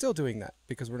 And we're still doing that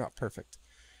because we're not perfect.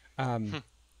 And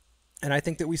I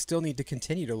think that we still need to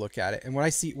continue to look at it. And when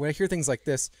I hear things like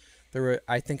this,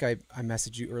 I think I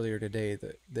messaged you earlier today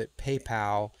that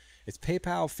PayPal,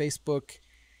 Facebook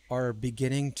are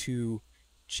beginning to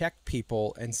check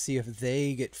people and see if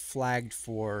they get flagged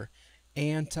for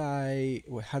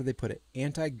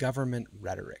anti-government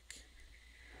rhetoric,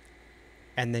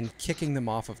 and then kicking them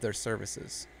off of their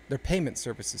services, their payment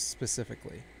services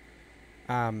specifically,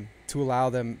 to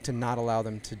not allow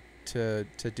them to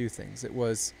do things. It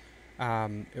was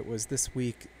this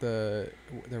week there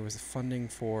was funding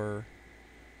for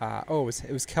it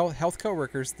was health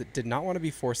coworkers that did not want to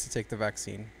be forced to take the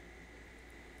vaccine.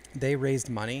 They raised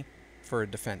money for a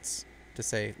defense to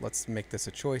say, let's make this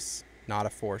a choice, not a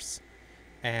force.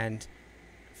 And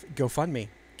GoFundMe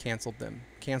canceled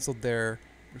their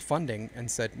funding and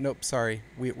said, nope, sorry,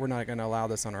 we're not going to allow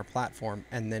this on our platform,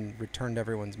 and then returned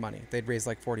everyone's money. They'd raised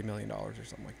like $40 million or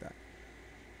something like that.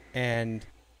 And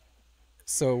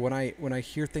so when I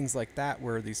hear things like that,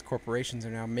 where these corporations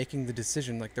are now making the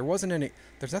decision, like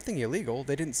there's nothing illegal.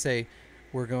 They didn't say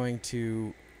we're going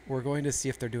to see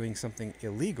if they're doing something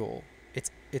illegal.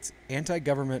 It's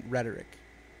anti-government rhetoric.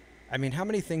 I mean, how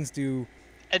many things do...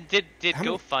 And did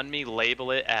GoFundMe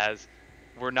label it as,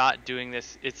 we're not doing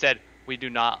this? It said, we do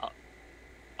not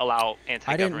allow anti-government rhetoric.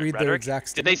 I didn't read their exact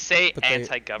statement. Did they say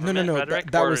anti-government rhetoric?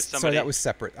 That was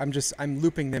separate. I'm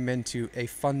looping them into a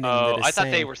funding that is I thought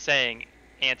they were saying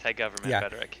anti-government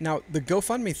rhetoric. Now, the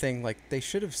GoFundMe thing, like, they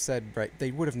should have said, right,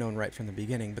 they would have known right from the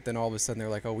beginning, but then all of a sudden they're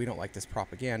like, oh, we don't like this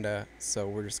propaganda, so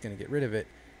we're just going to get rid of it.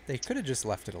 They could have just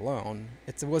left it alone.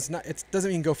 It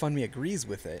doesn't mean GoFundMe agrees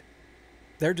with it.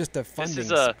 They're just a funding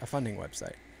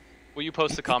website. Will you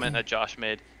post the comment that Josh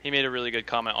made? He made a really good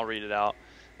comment. I'll read it out.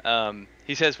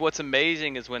 He says, what's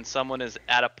amazing is when someone is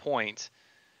at a point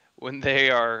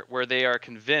where they are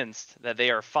convinced that they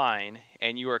are fine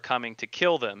and you are coming to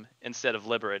kill them instead of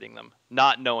liberating them,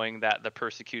 not knowing that the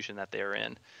persecution that they are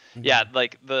in. Mm-hmm. Yeah,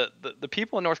 like the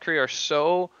people in North Korea are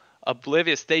so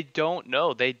oblivious. They don't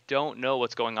know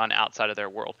what's going on outside of their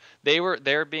world.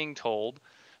 They're being told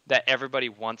that everybody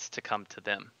wants to come to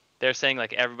them. They're saying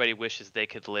like everybody wishes they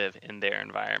could live in their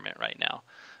environment right now.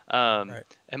 Right.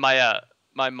 And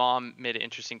my mom made an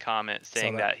interesting comment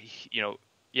saying that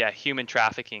human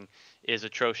trafficking is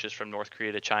atrocious from North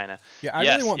Korea to China. Yeah, I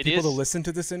really want people to listen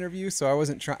to this interview, so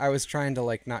I was trying to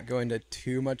like not go into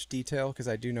too much detail because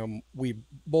I do know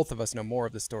both of us know more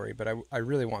of the story, but I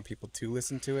really want people to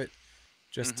listen to it.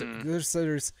 Just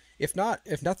there's if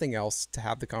nothing else, to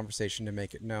have the conversation, to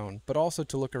make it known, but also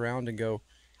to look around and go,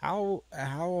 how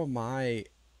am I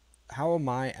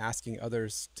asking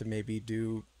others to maybe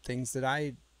do things that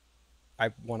I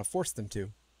want to force them to,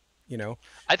 you know?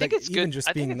 I think it's even good.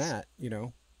 Just being that, you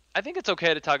know. I think it's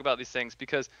okay to talk about these things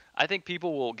because I think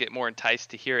people will get more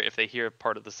enticed to hear it if they hear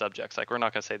part of the subjects. Like, we're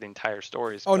not going to say the entire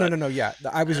stories. Oh, no. Yeah.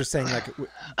 I was just saying like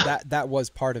that was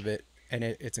part of it. And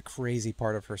it's a crazy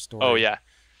part of her story. Oh, yeah.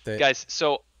 Guys,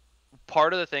 so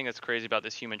part of the thing that's crazy about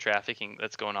this human trafficking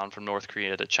that's going on from North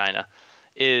Korea to China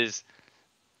is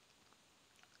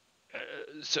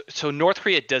so North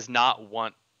Korea does not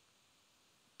want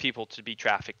people to be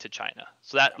trafficked to China.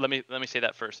 So that let me say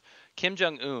that first. Kim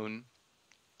Jong-un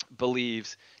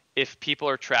believes if people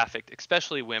are trafficked,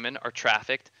 especially women are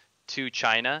trafficked to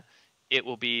China, it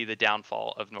will be the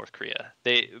downfall of North Korea.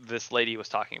 This lady was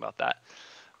talking about that,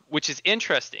 which is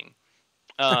interesting.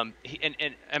 And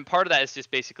part of that is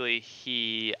just basically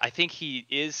I think he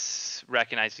is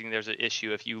recognizing there's an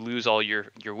issue. If you lose all your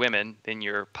women, then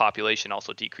your population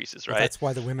also decreases, right? Well, that's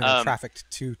why the women are trafficked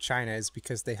to China, is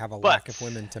because they have a lack of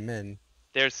women to men.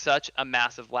 There's such a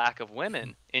massive lack of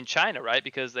women in China, right?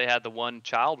 Because they had the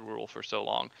one-child rule for so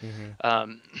long.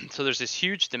 Mm-hmm. So there's this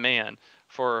huge demand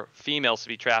for females to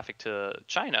be trafficked to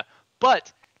China.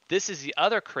 But this is the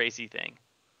other crazy thing,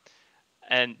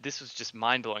 and this was just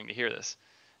mind-blowing to hear this.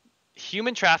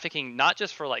 Human trafficking, not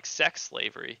just for like sex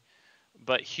slavery,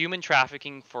 but human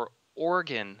trafficking for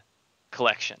organ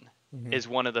collection is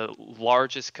one of the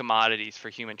largest commodities for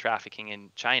human trafficking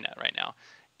in China right now.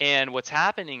 And what's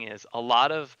happening is a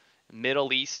lot of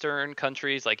Middle Eastern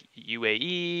countries like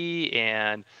UAE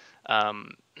and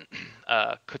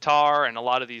Qatar and a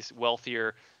lot of these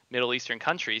wealthier Middle Eastern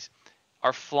countries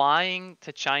are flying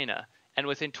to China, and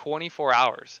within 24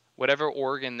 hours, whatever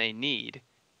organ they need,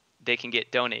 they can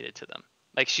get donated to them.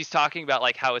 Like, she's talking about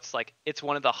like how it's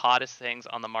one of the hottest things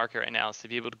on the market right now is to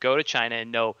be able to go to China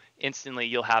and know instantly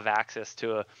you'll have access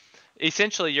to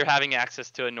essentially you're having access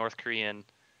to a North Korean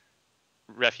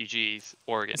refugee's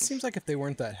organs. It seems like if they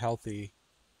weren't that healthy,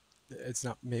 it's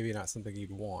maybe not something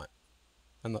you'd want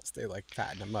unless they like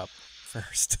fatten them up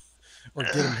first or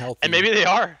get them healthy. And maybe they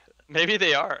are.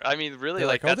 I mean, really, they're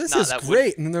like oh, that's this is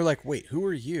great. And then they're like, wait, who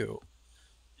are you?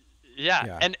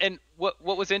 Yeah. And what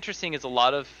was interesting is a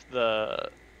lot of the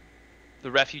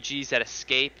refugees that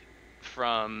escape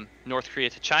from North Korea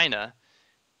to China,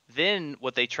 then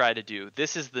what they try to do,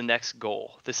 this is the next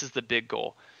goal. This is the big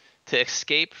goal, to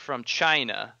escape from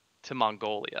China to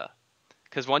Mongolia.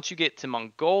 Because once you get to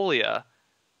Mongolia,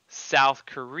 South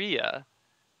Korea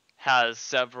has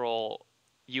several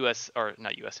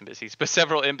not U.S. embassies, but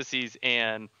several embassies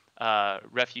and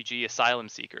refugee asylum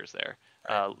seekers there.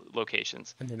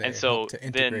 Locations, and then they help to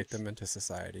integrate them into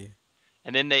society,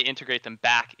 and then they integrate them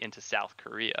back into South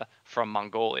Korea from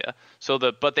Mongolia.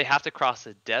 But they have to cross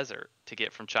a desert to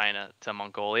get from China to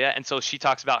Mongolia, and so she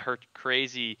talks about her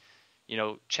crazy,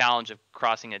 challenge of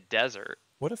crossing a desert.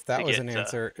 What if that was an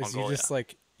answer? Is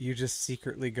you just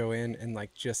secretly go in and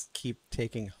like just keep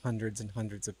taking hundreds and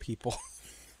hundreds of people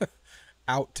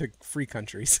out to free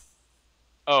countries?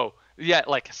 Oh, yeah,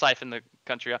 like siphon the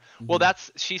country out. Mm-hmm. Well,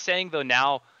 she's saying though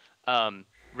now,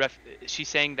 she's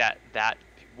saying that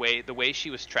the way she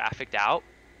was trafficked out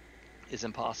is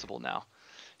impossible now.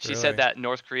 She said that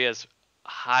North Korea is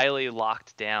highly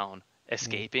locked down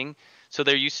escaping. Mm-hmm. So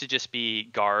there used to just be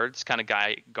guards, kind of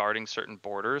guarding certain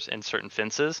borders and certain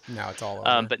fences. Now it's all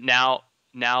over. But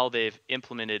now they've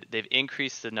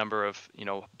increased the number of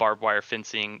barbed wire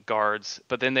fencing guards,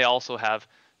 but then they also have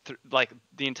like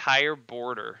the entire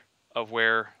border of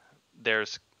where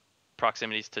there's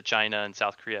proximities to China and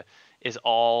South Korea is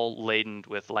all laden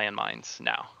with landmines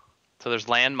now. So there's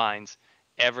landmines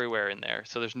everywhere in there.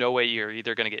 So there's no way you're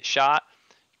either going to get shot,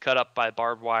 cut up by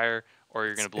barbed wire, or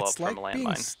you're going to blow up from a landmine. It's like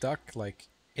being stuck like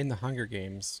in the Hunger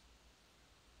Games,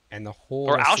 and the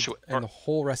whole rest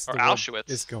of the world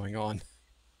is going on,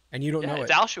 and you don't know it.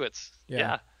 It's Auschwitz.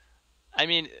 Yeah. I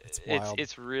mean, It's it's wild.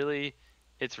 it's really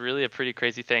it's really a pretty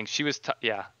crazy thing.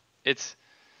 Yeah, it's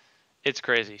it's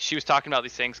crazy. She was talking about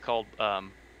these things called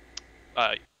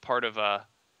part of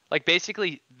like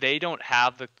basically they don't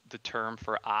have the term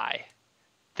for I.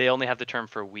 They only have the term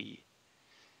for we.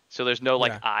 So there's no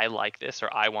like Yeah. I like this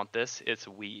or I want this. It's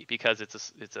we because it's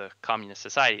a communist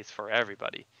society. It's for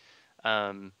everybody.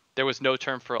 There was no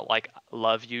term for like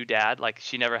love you, dad. Like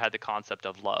she never had the concept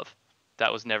of love.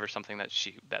 That was never something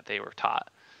that they were taught.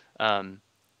 Um,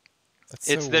 That's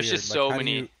so it's there's weird. just Like, so how do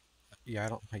many. you? Yeah, I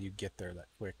don't know how you get there that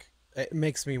quick. It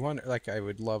makes me wonder. Like, I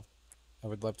would love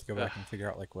to go Ugh, back and figure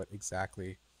out like what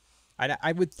exactly.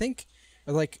 I would think,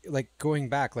 like going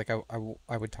back, like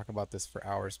I would talk about this for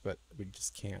hours, but we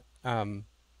just can't.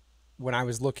 When I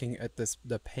was looking at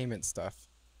the payment stuff,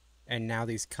 and now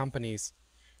these companies.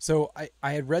 So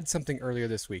I had read something earlier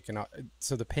this week, and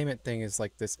so the payment thing is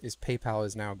like this is PayPal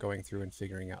is now going through and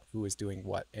figuring out who is doing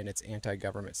what, and it's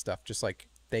anti-government stuff. Just like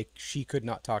she could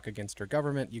not talk against her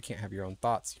government. You can't have your own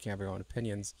thoughts. You can't have your own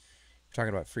opinions. We're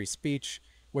talking about free speech.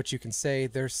 What you can say,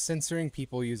 they're censoring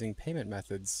people using payment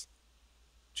methods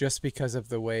just because of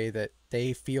the way that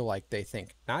they feel like they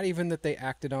think. Not even that they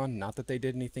acted on, not that they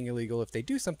did anything illegal. If they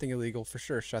do something illegal, for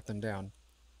sure, shut them down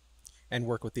and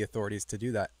work with the authorities to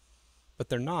do that, but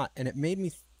they're not. And it made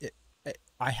me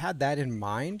I had that in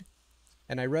mind,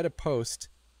 and I read a post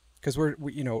because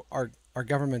our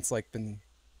government's like been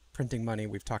printing money.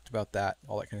 We've talked about that,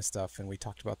 all that kind of stuff, and we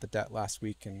talked about the debt last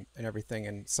week and everything.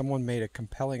 And someone made a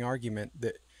compelling argument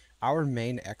that our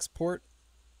main export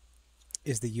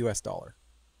is the US dollar.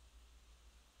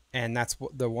 And that's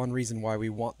the one reason why we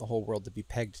want the whole world to be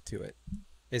pegged to it,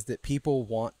 is that people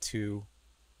want to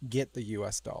get the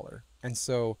US dollar. And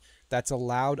so that's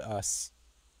allowed us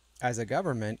as a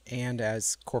government and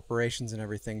as corporations and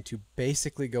everything to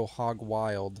basically go hog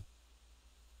wild,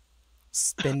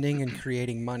 spending and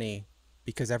creating money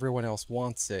because everyone else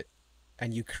wants it.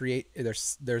 And you create,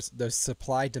 there's the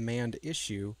supply demand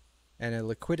issue and a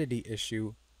liquidity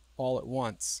issue all at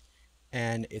once,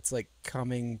 and it's like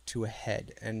coming to a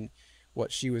head. And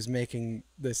what she was making,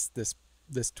 this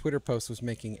Twitter post was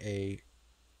making a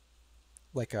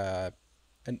like a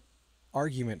an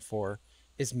argument for,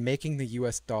 is making the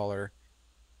US dollar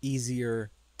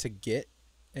easier to get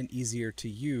and easier to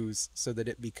use so that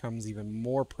it becomes even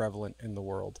more prevalent in the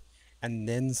world, and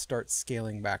then start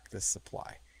scaling back this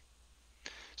supply.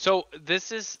 So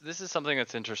this is something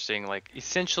that's interesting. Like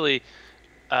essentially,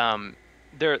 um,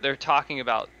 they're talking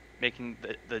about making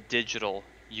the digital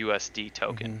USD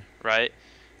token, Mm-hmm. right?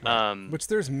 Right. Um, Which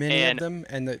there's many of and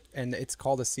them, and it's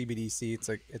called a CBDC.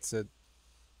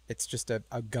 It's just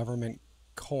a government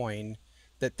coin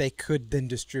that they could then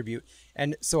distribute.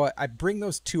 And so I bring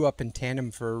those two up in tandem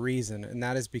for a reason, and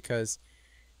that is because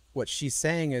what she's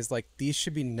saying is like these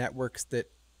should be networks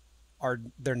that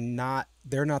they're not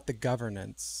the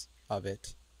governance of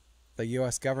it. The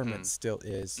US government mm, still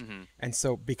is. mhm. And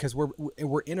so because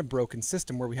we're in a broken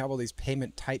system where we have all these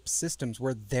payment type systems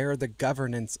where they're the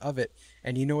governance of it.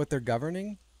 And you know what they're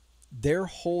governing? They're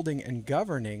holding and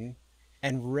governing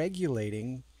and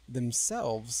regulating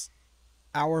themselves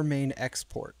our main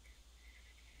export.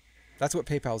 That's what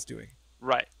PayPal's doing.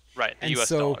 Right, right, the And US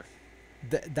so dollar.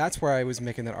 that's where I was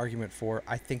making that argument for.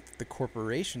 I think the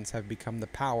corporations have become the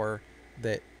power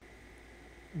that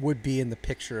would be in the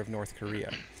picture of North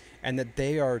Korea, and that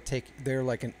they're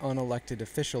like an unelected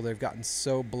official. They've gotten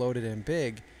so bloated and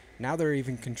big. Now they're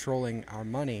even controlling our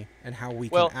money and how we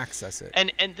can Well, access it.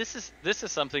 and this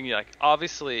is something like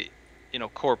obviously,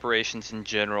 corporations in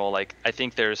general. Like I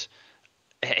think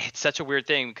it's such a weird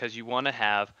thing because you want to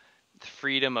have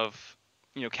freedom of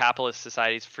capitalist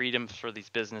societies, freedom for these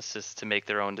businesses to make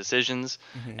their own decisions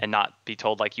Hmm. and not be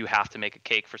told like you have to make a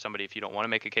cake for somebody if you don't want to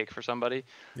make a cake for somebody.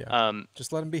 Yeah, Um,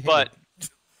 just let them be hated. but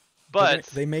but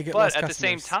They may get but less at the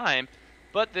same customers.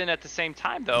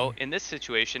 time, though, in this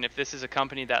situation, if this is a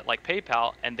company that like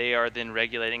PayPal and they are then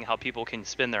regulating how people can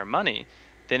spend their money,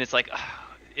 then it's like,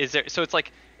 is there? So it's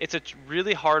like it's a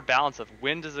really hard balance of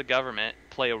when does the government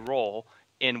play a role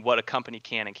in what a company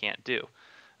can and can't do,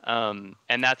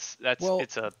 and that's Well,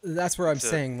 that's where I'm it's a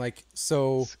saying, like,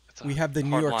 so it's a we have the New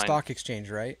hard York line. Stock Exchange,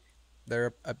 right?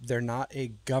 They're not a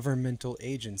governmental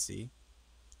agency,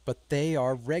 but they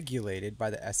are regulated by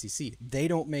the SEC. They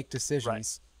don't make Right.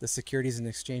 decisions. The Securities and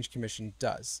Exchange Commission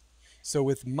does. So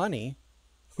with money,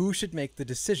 who should make the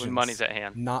When money's decisions? at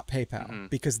hand. Not PayPal, Hmm.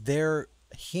 because they're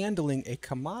handling a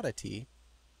commodity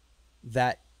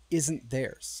that isn't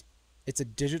theirs. It's a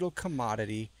digital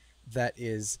commodity that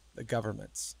is the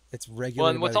government's. It's Well, regulated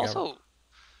and by what's the government. also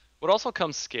what also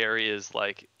comes scary is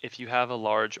like if you have a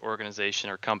large organization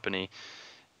or company,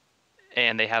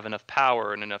 and they have enough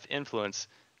power and enough influence,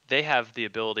 they have the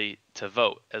ability to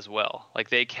vote as well. Like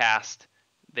they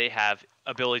have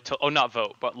ability to, not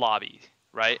vote, but lobby,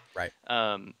 right? Right.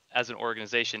 As an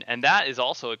organization. And that is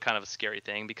also a kind of a scary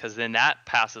thing, because then that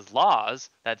passes laws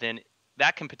that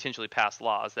can potentially pass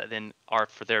laws that then are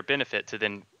for their benefit to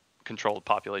then control the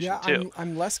population too.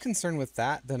 I'm less concerned with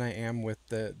that than I am with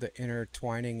the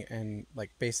intertwining and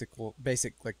like basic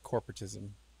like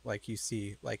corporatism, like you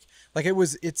see, like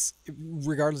it's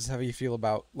regardless of how you feel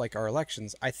about like our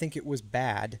elections. I think it was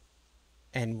bad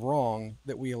and wrong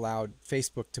that we allowed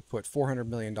Facebook to put $400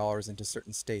 million into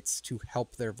certain states to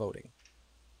help their voting.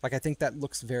 Like I think that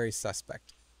looks very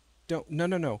suspect.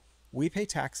 No. We pay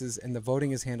taxes and the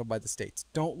voting is handled by the states.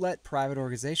 Don't let private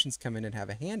organizations come in and have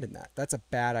a hand in that. That's a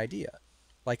bad idea.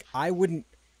 Like I wouldn't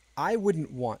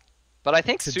want. But I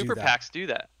think super PACs do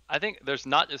that. I think it's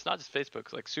not just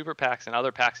Facebook. Like super PACs and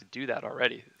other PACs do that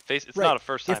already. It's not a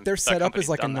first time. If they're set up as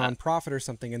like a nonprofit or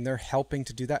something, and they're helping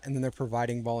to do that, and then they're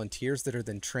providing volunteers that are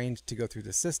then trained to go through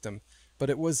the system. But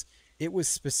it was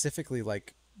specifically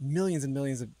like millions and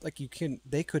millions of, like,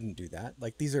 they couldn't do that.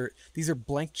 Like these are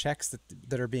blank checks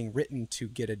that are being written to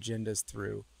get agendas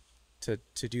through to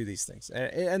do these things,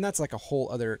 and that's like a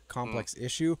whole other complex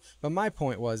issue. But my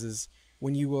point is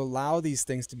when you allow these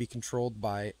things to be controlled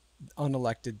by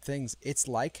unelected things, it's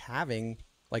like having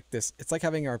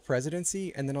our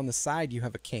presidency, and then on the side you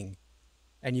have a king,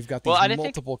 and you've got these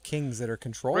multiple kings that are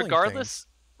controlling things.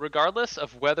 Regardless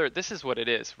of whether this is what it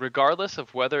is, regardless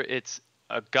of whether it's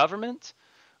a government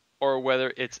or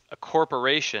whether it's a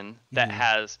corporation that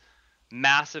has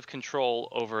massive control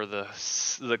over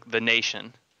the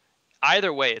nation,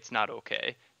 either way, it's not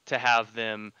okay to have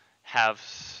them have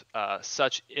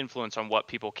such influence on what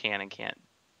people can and can't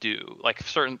do, like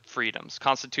certain freedoms,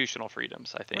 constitutional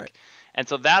freedoms, I think. Right. And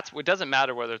so it doesn't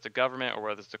matter whether it's a government or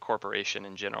whether it's a corporation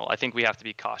in general. I think we have to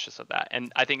be cautious of that.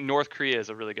 And I think North Korea is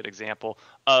a really good example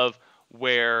of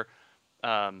where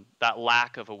that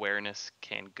lack of awareness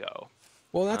can go.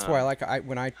 Well, that's why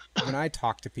when I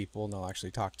talk to people and they'll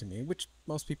actually talk to me, which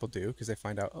most people do because they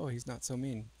find out, oh, he's not so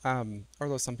mean.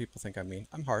 Although some people think I'm mean.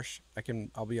 I'm harsh.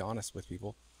 I'll be honest with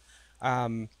people.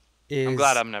 I'm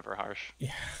glad I'm never harsh.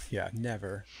 Yeah,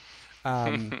 never.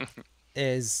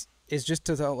 is just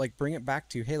to like bring it back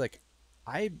to, hey, like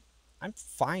I'm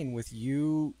fine with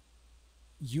you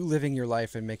living your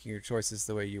life and making your choices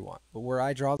the way you want. But where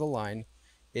I draw the line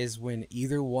is when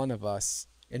either one of us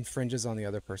infringes on the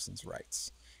other person's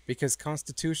rights. Because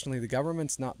constitutionally, the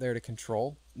government's not there to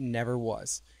control, never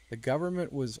was. The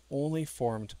government was only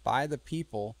formed by the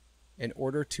people in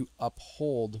order to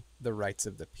uphold the rights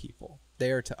of the people.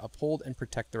 They are to uphold and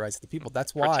protect the rights of the people.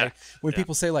 That's why when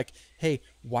people say like, hey,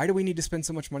 why do we need to spend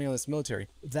so much money on this military?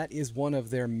 That is one of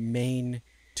their main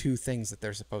two things that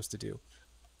they're supposed to do.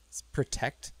 It's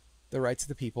protect the rights of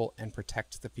the people and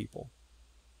protect the people.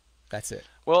 That's it.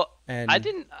 Well, and I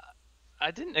didn't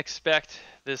expect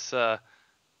this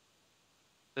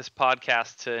this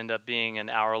podcast to end up being an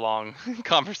hour-long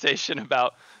conversation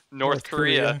about North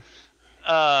Korea.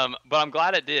 But I'm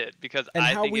glad it did, because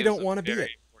I think we don't want to be it.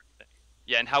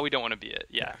 Yeah, and how we don't want to be it.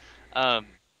 Yeah.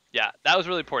 Yeah, that was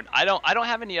really important. I don't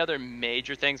have any other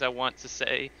major things I want to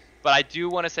say, but I do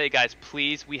want to say, guys,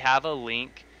 please, we have a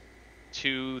link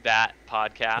to that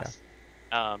podcast.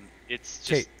 Yeah. It's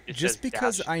just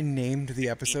because I named the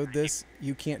episode this,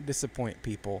 you can't disappoint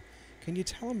people. Can you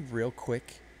tell them real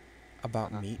quick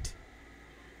about meat?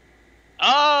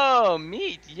 Oh,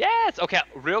 meat. Yes. Okay,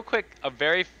 real quick, a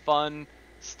very fun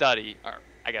study, or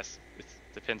I guess it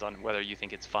depends on whether you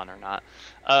think it's fun or not.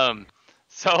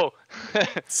 So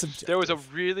there was a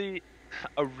really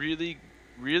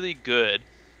good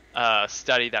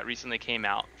study that recently came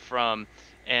out from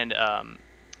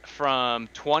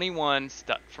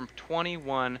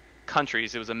 21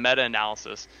 countries. It was a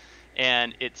meta-analysis,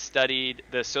 and it studied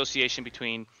the association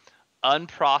between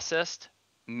unprocessed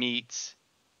meat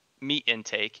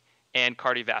intake and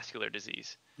cardiovascular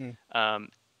disease.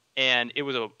 And it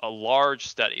was a large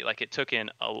study. Like it took in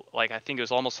I think it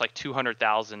was almost like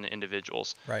 200,000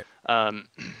 individuals. Right.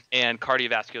 And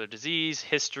cardiovascular disease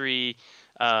history,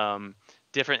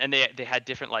 different, and they had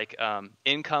different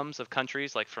incomes of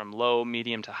countries, like from low,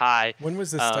 medium to high. When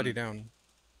was this study done?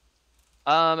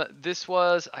 This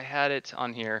was, I had it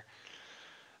on here.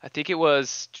 I think it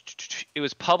was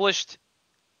published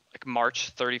like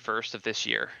March 31st of this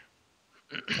year.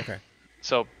 Okay.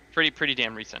 So pretty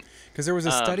damn recent. Because there was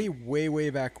a study way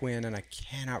back when, and I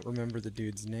cannot remember the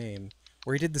dude's name,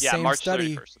 where he did the same March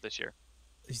study. 31st of this year.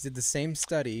 He did the same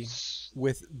study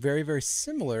with very, very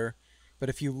similar, but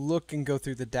if you look and go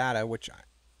through the data, which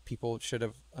people should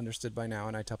have understood by now,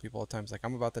 and I tell people all the time, like,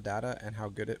 I'm about the data and how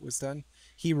good it was done.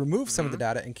 He removed some of the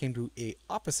data and came to a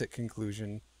opposite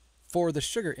conclusion for the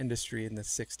sugar industry in the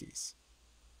 60s.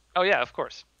 Oh yeah, of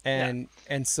course. And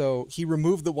so he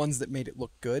removed the ones that made it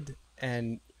look good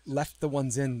and left the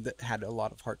ones in that had a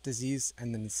lot of heart disease,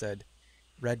 and then said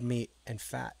red meat and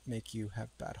fat make you have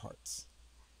bad hearts.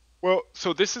 Well,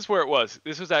 so this is where it was.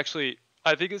 This was actually,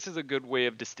 I think this is a good way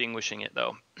of distinguishing it,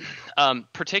 though,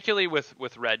 particularly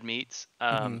with red meats,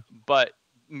 but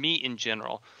meat in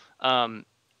general.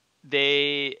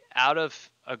 They, out of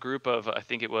a group of, I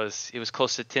think it was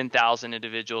close to 10,000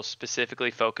 individuals,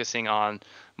 specifically focusing on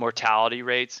mortality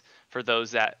rates for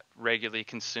those that regularly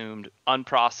consumed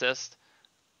unprocessed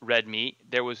red meat,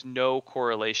 there was no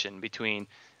correlation between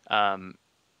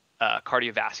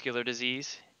cardiovascular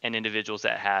disease and individuals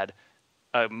that had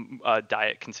a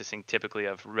diet consisting typically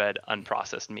of red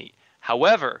unprocessed meat.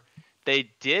 However,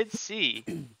 they did see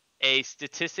a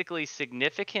statistically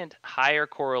significant higher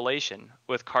correlation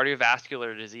with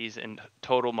cardiovascular disease and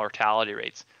total mortality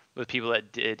rates with people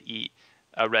that did eat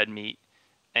red meat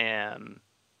and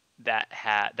that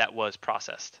was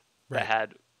processed, that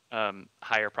had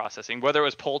higher processing, whether it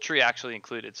was poultry actually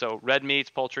included. So red meats,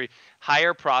 poultry,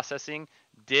 higher processing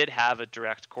did have a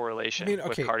direct correlation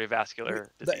with cardiovascular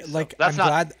disease. Like,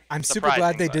 so I'm super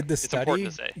glad they did this study,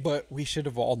 but we should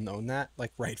have all known that,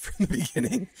 like, right from the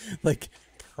beginning. Like,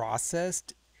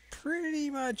 processed pretty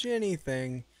much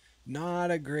anything,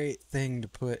 not a great thing to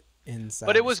put inside.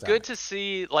 But it was good to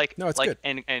see, like, no, it's good.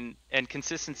 and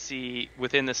consistency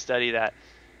within the study that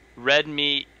red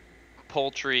meat,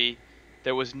 poultry,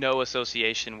 there was no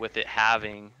association with it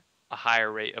having a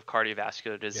higher rate of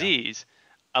cardiovascular disease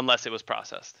unless it was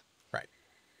processed.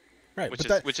 Right.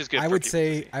 Which is good. I would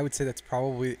say that's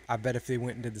probably, I bet if they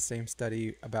went and did the same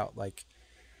study about, like,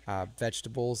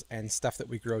 vegetables and stuff that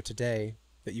we grow today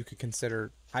that you could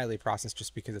consider highly processed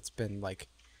just because it's been, like,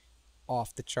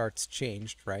 off the charts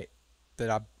changed, right?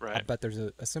 That I bet there's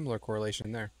a similar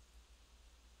correlation there.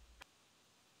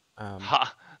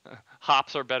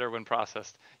 Hops are better when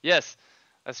processed. Yes,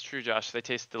 that's true, Josh. They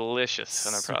taste delicious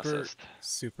when they're processed.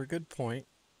 Super good point.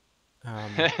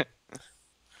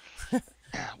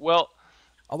 Well,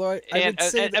 although I would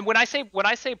say and when I say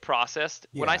processed,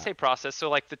 so,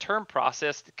 like, the term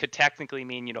processed could technically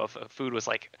mean, if a food was,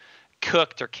 like,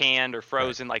 cooked or canned or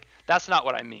frozen, like, that's not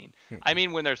what I mean. I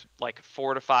mean when there's, like,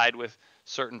 fortified with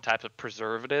certain types of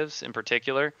preservatives in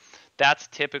particular, that's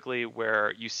typically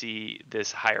where you see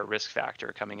this higher risk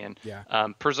factor coming in.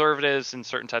 Preservatives and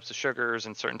certain types of sugars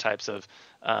and certain types of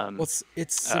well,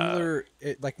 it's similar,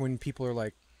 like when people are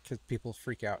like, because people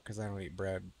freak out because I don't eat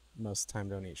bread most of the time,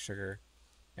 don't eat sugar,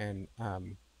 and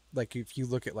like, if you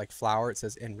look at, like, flour, it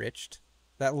says enriched.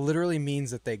 That literally means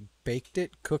that they baked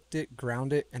it, cooked it,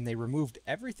 ground it, and they removed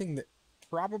everything that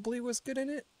probably was good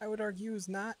in it. I would argue is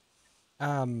not.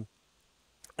 And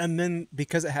then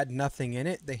because it had nothing in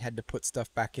it, they had to put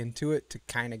stuff back into it to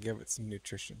kind of give it some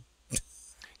nutrition.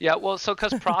 Yeah, well, so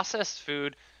because processed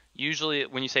food, usually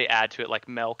when you say add to it, like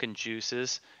milk and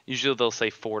juices, usually they'll say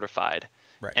fortified.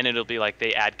 Right. And it'll be like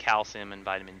they add calcium and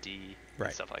vitamin D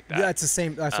and stuff like that. Yeah, it's the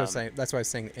same. That's what I was saying. That's why I was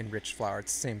saying enriched flour.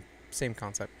 It's the same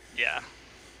concept. Yeah.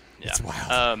 It's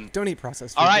wild. Don't eat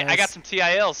processed food. All right, guys. I got some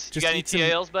TILs. You got any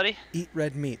TILs, buddy? Eat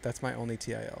red meat. That's my only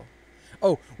TIL.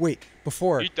 Oh, wait.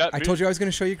 Before, I told you I was going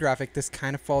to show you a graphic. This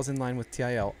kind of falls in line with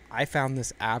TIL. I found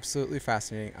this absolutely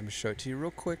fascinating. I'm going to show it to you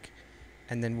real quick,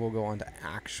 and then we'll go on to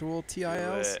actual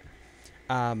TILs.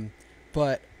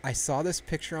 But I saw this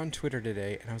picture on Twitter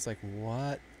today, and I was like,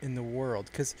 what in the world?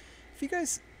 Because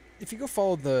if you go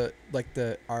follow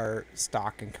our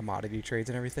stock and commodity trades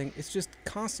and everything, it's just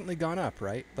constantly gone up,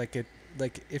 right? Like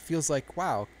it feels like,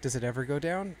 wow, does it ever go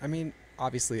down? I mean,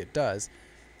 obviously it does,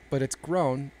 but it's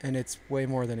grown and it's way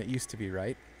more than it used to be,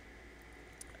 right?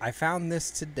 I found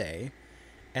this today,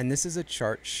 and this is a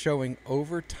chart showing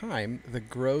over time the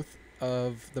growth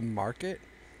of the market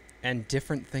and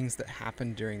different things that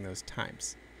happened during those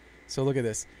times. So look at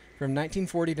this. From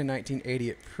 1940 to 1980,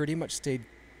 it pretty much stayed,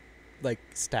 like,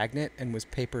 stagnant and was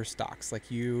paper stocks.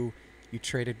 Like, you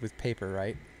traded with paper,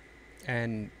 right?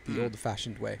 And the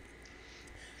old-fashioned way.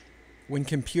 When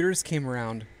computers came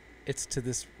around, it's to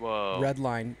this red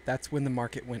line. That's when the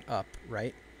market went up,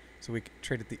 right? So we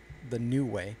traded the new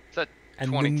way. Is that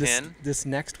 2010? And this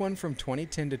next one from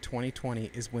 2010 to 2020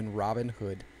 is when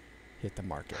Robinhood hit the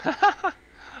market.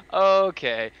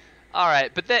 Okay. All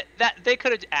right, but that they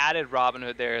could have added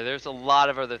Robinhood there. There's a lot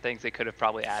of other things they could have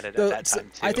probably added at that time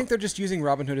too. I think they're just using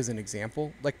Robinhood as an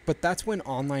example. Like, but that's when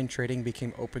online trading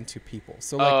became open to people.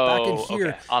 So like back in here,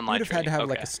 okay. Online you'd have had to have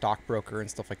trading, like a stockbroker and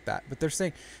stuff like that. But they're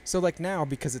saying so like now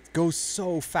because it goes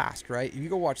so fast, right? If you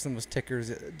go watch some of those tickers,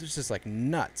 it's just like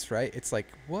nuts, right? It's like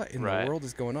what in the world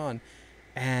is going on?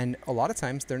 And a lot of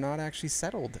times they're not actually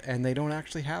settled and they don't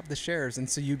actually have the shares, and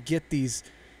so you get these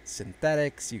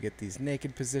synthetics, you get these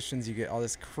naked positions, you get all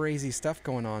this crazy stuff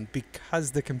going on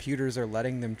because the computers are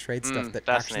letting them trade stuff that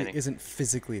actually isn't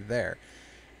physically there.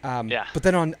 But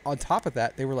then on top of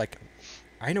that, they were like,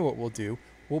 I know what we'll do.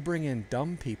 We'll bring in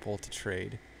dumb people to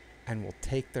trade and we'll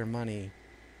take their money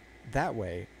that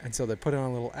way. And so they put it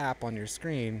on a little app on your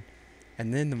screen,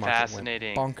 and then the market went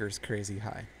bonkers crazy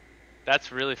high.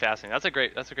 That's really fascinating.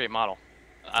 That's a great model.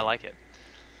 I like it.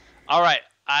 All right.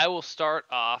 I will start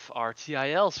off our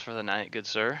TILs for the night, good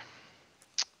sir.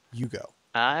 You go.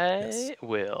 I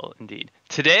will, indeed.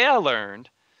 Today I learned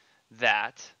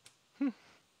that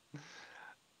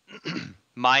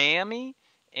Miami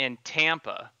and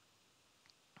Tampa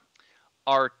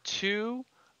are two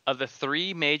of the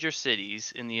three major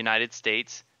cities in the United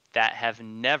States that have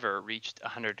never reached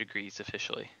 100 degrees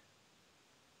officially.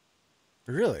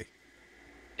 Really?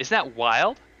 Isn't that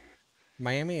wild?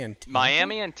 Miami and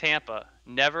Tampa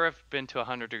never have been to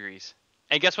 100 degrees.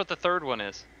 And guess what the third one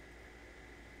is?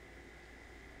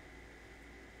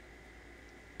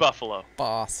 Buffalo.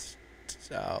 Buffalo.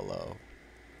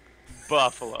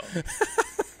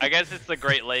 I guess it's the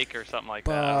Great Lake or something like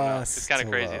that. I don't know. It's kind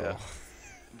of crazy though.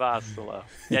 Buffalo.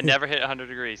 Yeah, never hit 100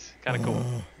 degrees. Kind of cool.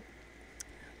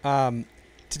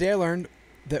 Today I learned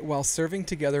that while serving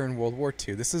together in World War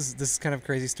II, this is kind of a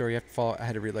crazy story. I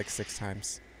had to read like 6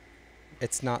 times.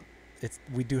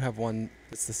 We do have one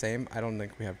that's the same. I don't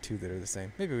think we have 2 that are the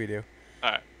same. Maybe we do.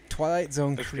 All right. Twilight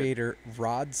Zone creator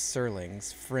Rod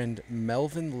Serling's friend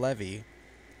Melvin Levy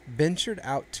ventured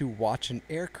out to watch an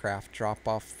aircraft drop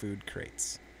off food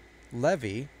crates.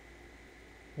 Levy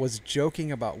was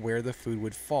joking about where the food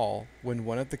would fall when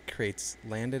one of the crates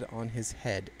landed on his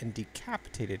head and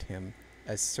decapitated him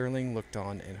as Serling looked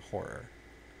on in horror.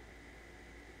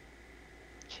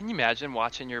 Can you imagine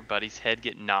watching your buddy's head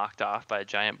get knocked off by a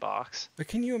giant box? But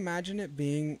can you imagine it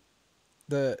being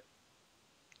that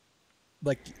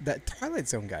Twilight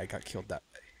Zone guy got killed that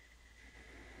way?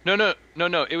 No.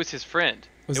 It was his friend.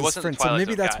 It wasn't the Twilight Zone guy. So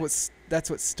maybe that's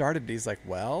what started. He's like,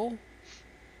 well,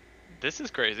 this is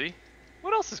crazy.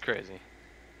 What else is crazy?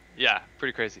 Yeah,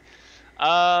 pretty crazy.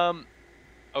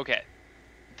 Okay,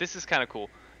 this is kind of cool.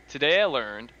 Today I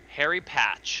learned Harry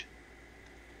Patch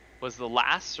was the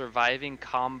last surviving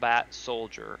combat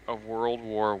soldier of World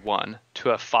War I to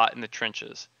have fought in the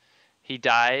trenches. He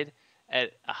died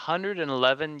at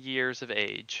 111 years of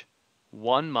age,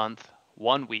 1 month,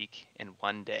 1 week, and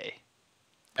 1 day.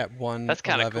 At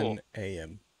 1:11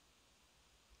 a.m.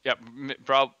 Yeah,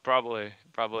 probably.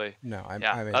 No, I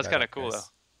made that's kind of cool though.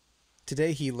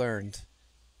 Today he learned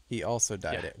he also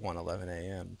died at 1:11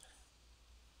 a.m.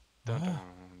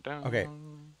 Okay.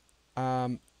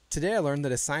 Today I learned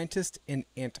that a scientist in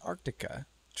Antarctica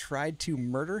tried to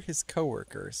murder his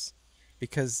coworker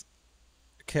because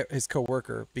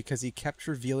he kept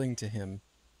revealing to him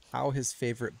how his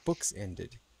favorite books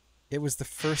ended. It was the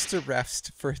first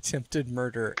arrest for attempted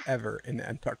murder ever in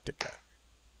Antarctica.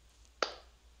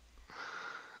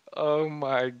 Oh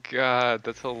my god,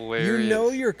 that's hilarious. You know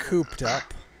you're cooped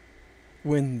up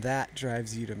when that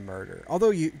drives you to murder. Although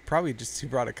you probably just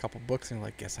brought a couple books and you're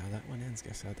like, guess how that one ends,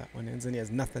 and he has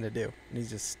nothing to do, and he's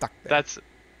just stuck there. That's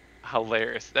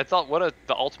hilarious. That's the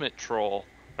ultimate troll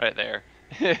right there.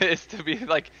 Is to be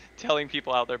like telling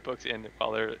people how their books end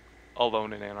while they're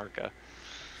alone in Antarctica.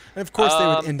 And of course they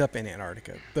would end up in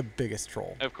Antarctica, the biggest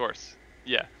troll. Of course,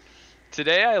 yeah.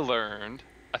 Today I learned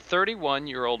a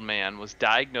 31-year-old man was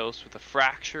diagnosed with a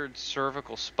fractured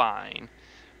cervical spine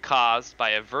caused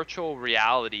by a virtual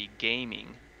reality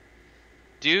gaming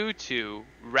due to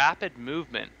rapid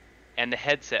movement and the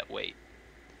headset weight.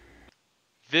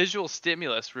 Visual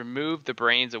stimulus removed the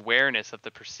brain's awareness of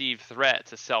the perceived threat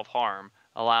to self-harm,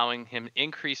 allowing him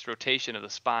increased rotation of the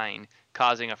spine,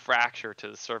 causing a fracture to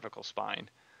the cervical spine.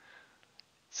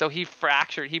 So he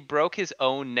broke his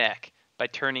own neck by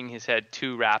turning his head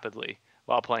too rapidly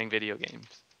while playing video games.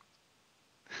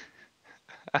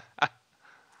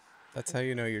 That's how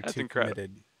you know you're too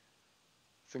committed.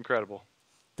 It's incredible.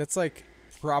 That's like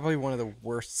probably one of the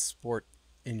worst sport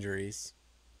injuries.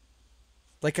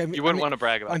 Like you wouldn't want to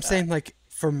brag about that. I'm saying like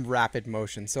from rapid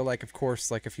motion. So like of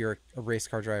course like if you're a race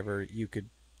car driver, you could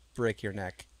break your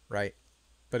neck, right?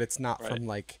 But it's not from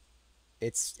like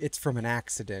it's from an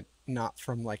accident, not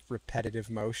from like repetitive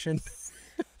motion.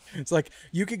 It's like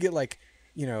you could get like,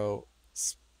 you know,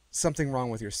 something wrong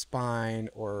with your spine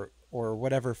or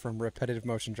whatever from repetitive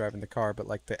motion driving the car, but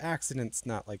like the accident's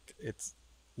not like it's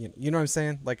you know what I'm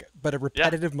saying? Like, but a Yeah,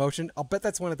 repetitive motion, I'll bet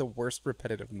that's one of the worst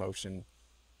repetitive motion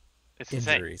it's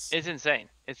insane. injuries. It's insane.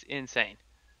 It's insane.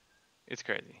 It's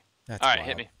crazy. That's All right, wild.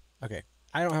 hit me. Okay.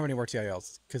 I don't have any more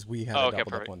TILs because we had Oh, a okay,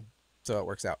 doubled up perfect. one. So it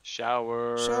works out.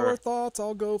 Shower. Shower thoughts,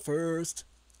 I'll go first.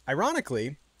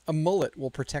 Ironically, a mullet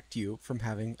will protect you from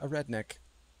having a redneck.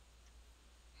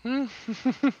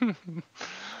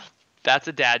 That's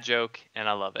a dad joke, and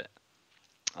I love it.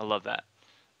 I love that.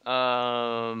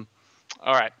 All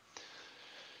right.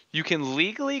 You can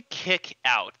legally kick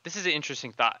out. This is an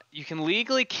interesting thought. You can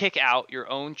legally kick out your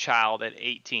own child at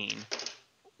 18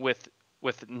 with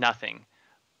nothing,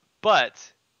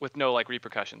 but with no like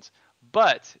repercussions.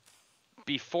 But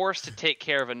be forced to take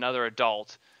care of another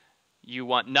adult you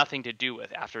want nothing to do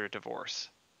with after a divorce.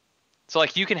 So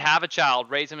like you can have a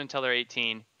child, raise them until they're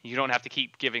 18. You don't have to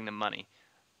keep giving them money.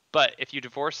 But if you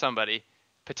divorce somebody,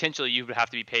 potentially you would have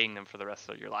to be paying them for the rest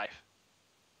of your life.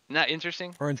 Isn't that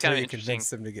interesting? Or It's until kind of you convince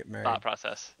them to get married. thought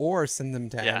process. Or send them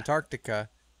to Yeah. Antarctica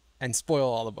and spoil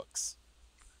all the books.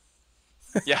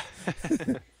 Yeah.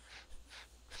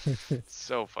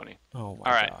 So funny. Oh my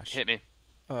All right, gosh. hit me.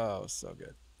 Oh, so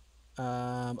good.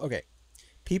 Okay.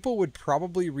 People would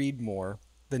probably read more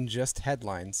than just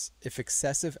headlines if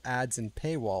excessive ads and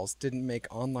paywalls didn't make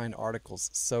online articles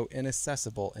so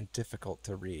inaccessible and difficult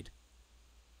to read.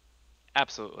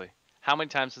 Absolutely. How many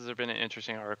times has there been an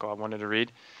interesting article I wanted to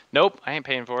read? Nope, I ain't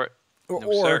paying for it. Or,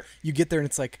 No, sir. you get there and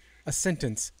it's like a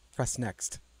sentence, press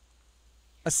next.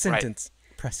 A sentence,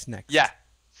 press next. Yeah.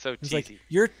 So It's cheesy.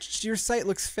 like your site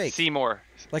looks fake. See more.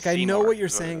 Like See I know more what you're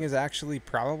it saying is actually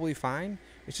probably fine.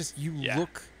 It's just you Yeah.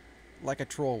 look like a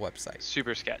troll website.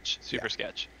 Super sketch. Super Yeah.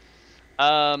 sketch.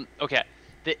 Okay.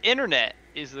 The internet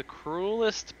is the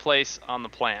cruelest place on the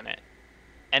planet,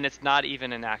 and it's not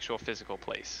even an actual physical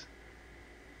place.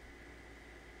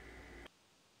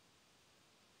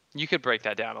 You could break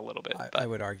that down a little bit. I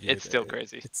would argue it's still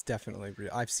crazy. It's definitely real.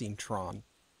 I've seen Tron.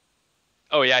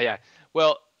 Oh yeah, yeah.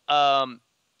 Well,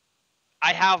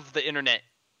 I have the internet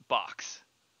box.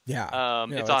 Yeah.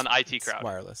 It's on IT Crowd.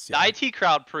 Wireless. The Yeah. IT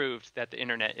Crowd proved that the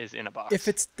internet is in a box.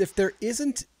 If there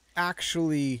isn't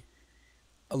actually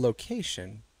a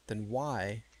location, then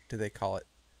why do they call it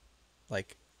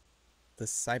like the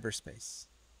cyberspace?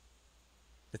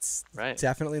 It's Right.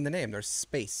 definitely in the name. There's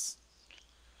space.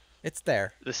 It's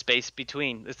there. The space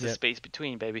between. It's the Yep. space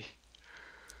between, baby.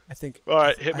 I think. All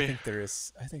right, hit me. I think there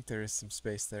is. I think there is some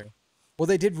space there. Well,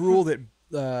 they did rule that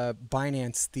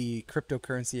Binance, the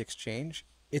cryptocurrency exchange,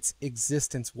 its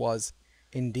existence was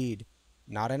indeed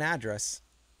not an address,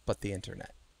 but the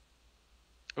internet.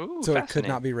 Ooh, So it could fascinating.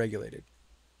 not be regulated.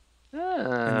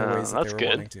 Ah, ways that they that's were good.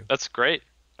 wanting to. That's great.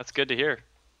 That's good to hear.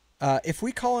 If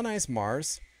we colonize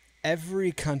Mars,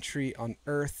 every country on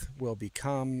Earth will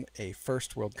become a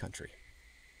first world country.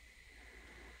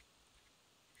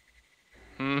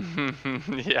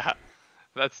 Yeah,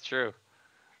 that's true.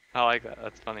 I like that.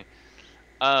 That's funny.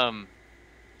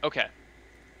 Okay.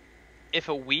 If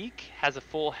a week has a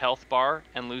full health bar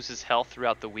and loses health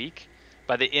throughout the week,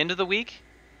 by the end of the week,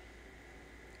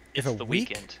 If it's a the week?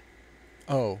 weekend.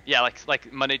 Oh. Yeah,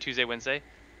 like Monday, Tuesday, Wednesday.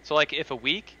 So like if a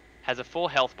week has a full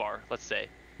health bar, let's say,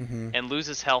 Mm-hmm. and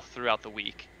loses health throughout the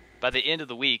week, by the end of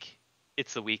the week,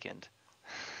 it's the weekend.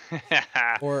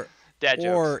 Or Dad jokes.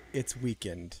 or it's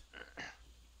weekend.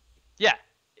 Yeah,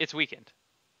 it's weekend.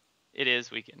 It is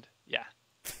weekend. Yeah.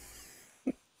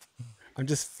 I'm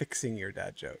just fixing your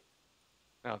dad joke.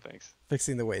 Oh, thanks.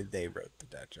 Fixing the way they wrote the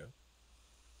dad joke.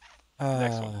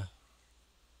 Next one.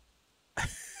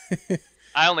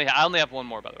 I only have one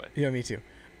more, by the way. Yeah, me too.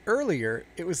 Earlier,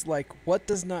 it was like, what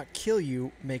does not kill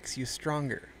you makes you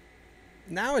stronger.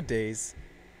 Nowadays,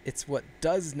 it's what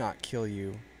does not kill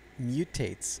you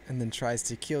mutates and then tries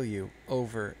to kill you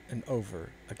over and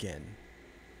over again.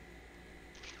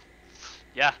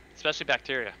 Yeah, especially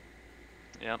bacteria.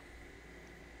 Yeah.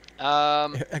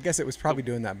 I guess it was probably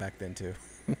doing that back then too.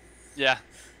 Yeah.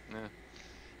 Yeah.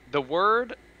 The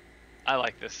word, I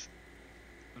like this.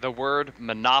 The word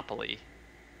monopoly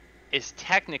is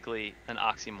technically an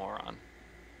oxymoron.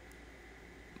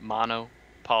 Mono,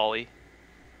 poly.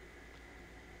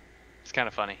 It's kind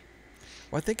of funny.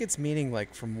 Well, I think it's meaning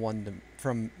like from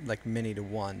like many to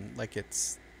one. Like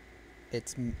it's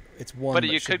one. But that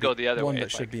you should could be- go the other one way. that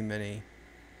It's should like- be many.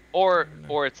 Or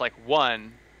it's like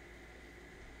one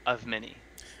of many.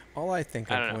 All I think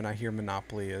I don't of know. when I hear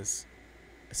monopoly is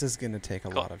this is going to take a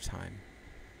Cool. lot of time.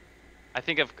 I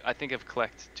think I've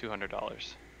collected $200.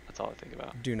 That's all I think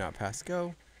about. Do not pass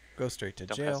go. Go straight to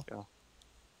Don't jail. pass go.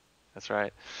 That's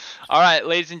right. All right,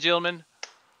 ladies and gentlemen,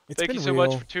 Thank you so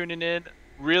much for tuning in.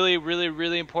 Really, really,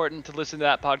 really important to listen to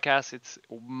that podcast. It's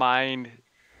mind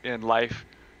and life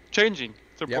changing.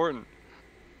 It's important.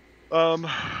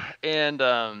 And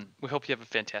we hope you have a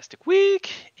fantastic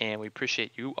week, and we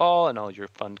appreciate you all and all your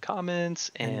fun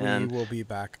comments. And we will be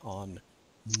back on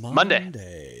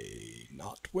Monday.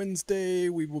 Not Wednesday.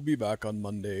 We will be back on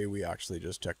Monday. We actually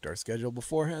just checked our schedule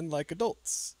beforehand like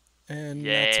adults. And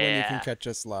that's when you can catch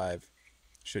us live,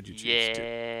 should you choose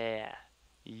to.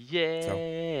 Yeah.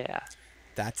 So,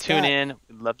 that's Tune in.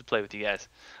 We'd love to play with you guys.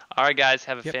 All right, guys.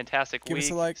 Have a fantastic week. Give us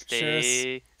a like. Share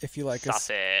us if you like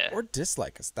saucy. us. Or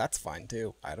dislike us. That's fine,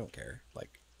 too. I don't care.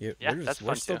 Like,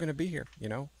 we're still going to be here, you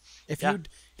know?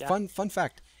 Fun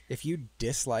fact. If you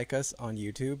dislike us on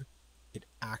YouTube, it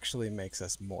actually makes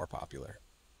us more popular.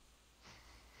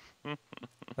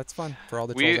 That's fun for all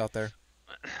the trolls out there.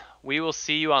 We will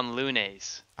see you on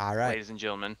Lunes. All right. Ladies and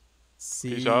gentlemen.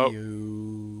 See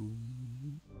you.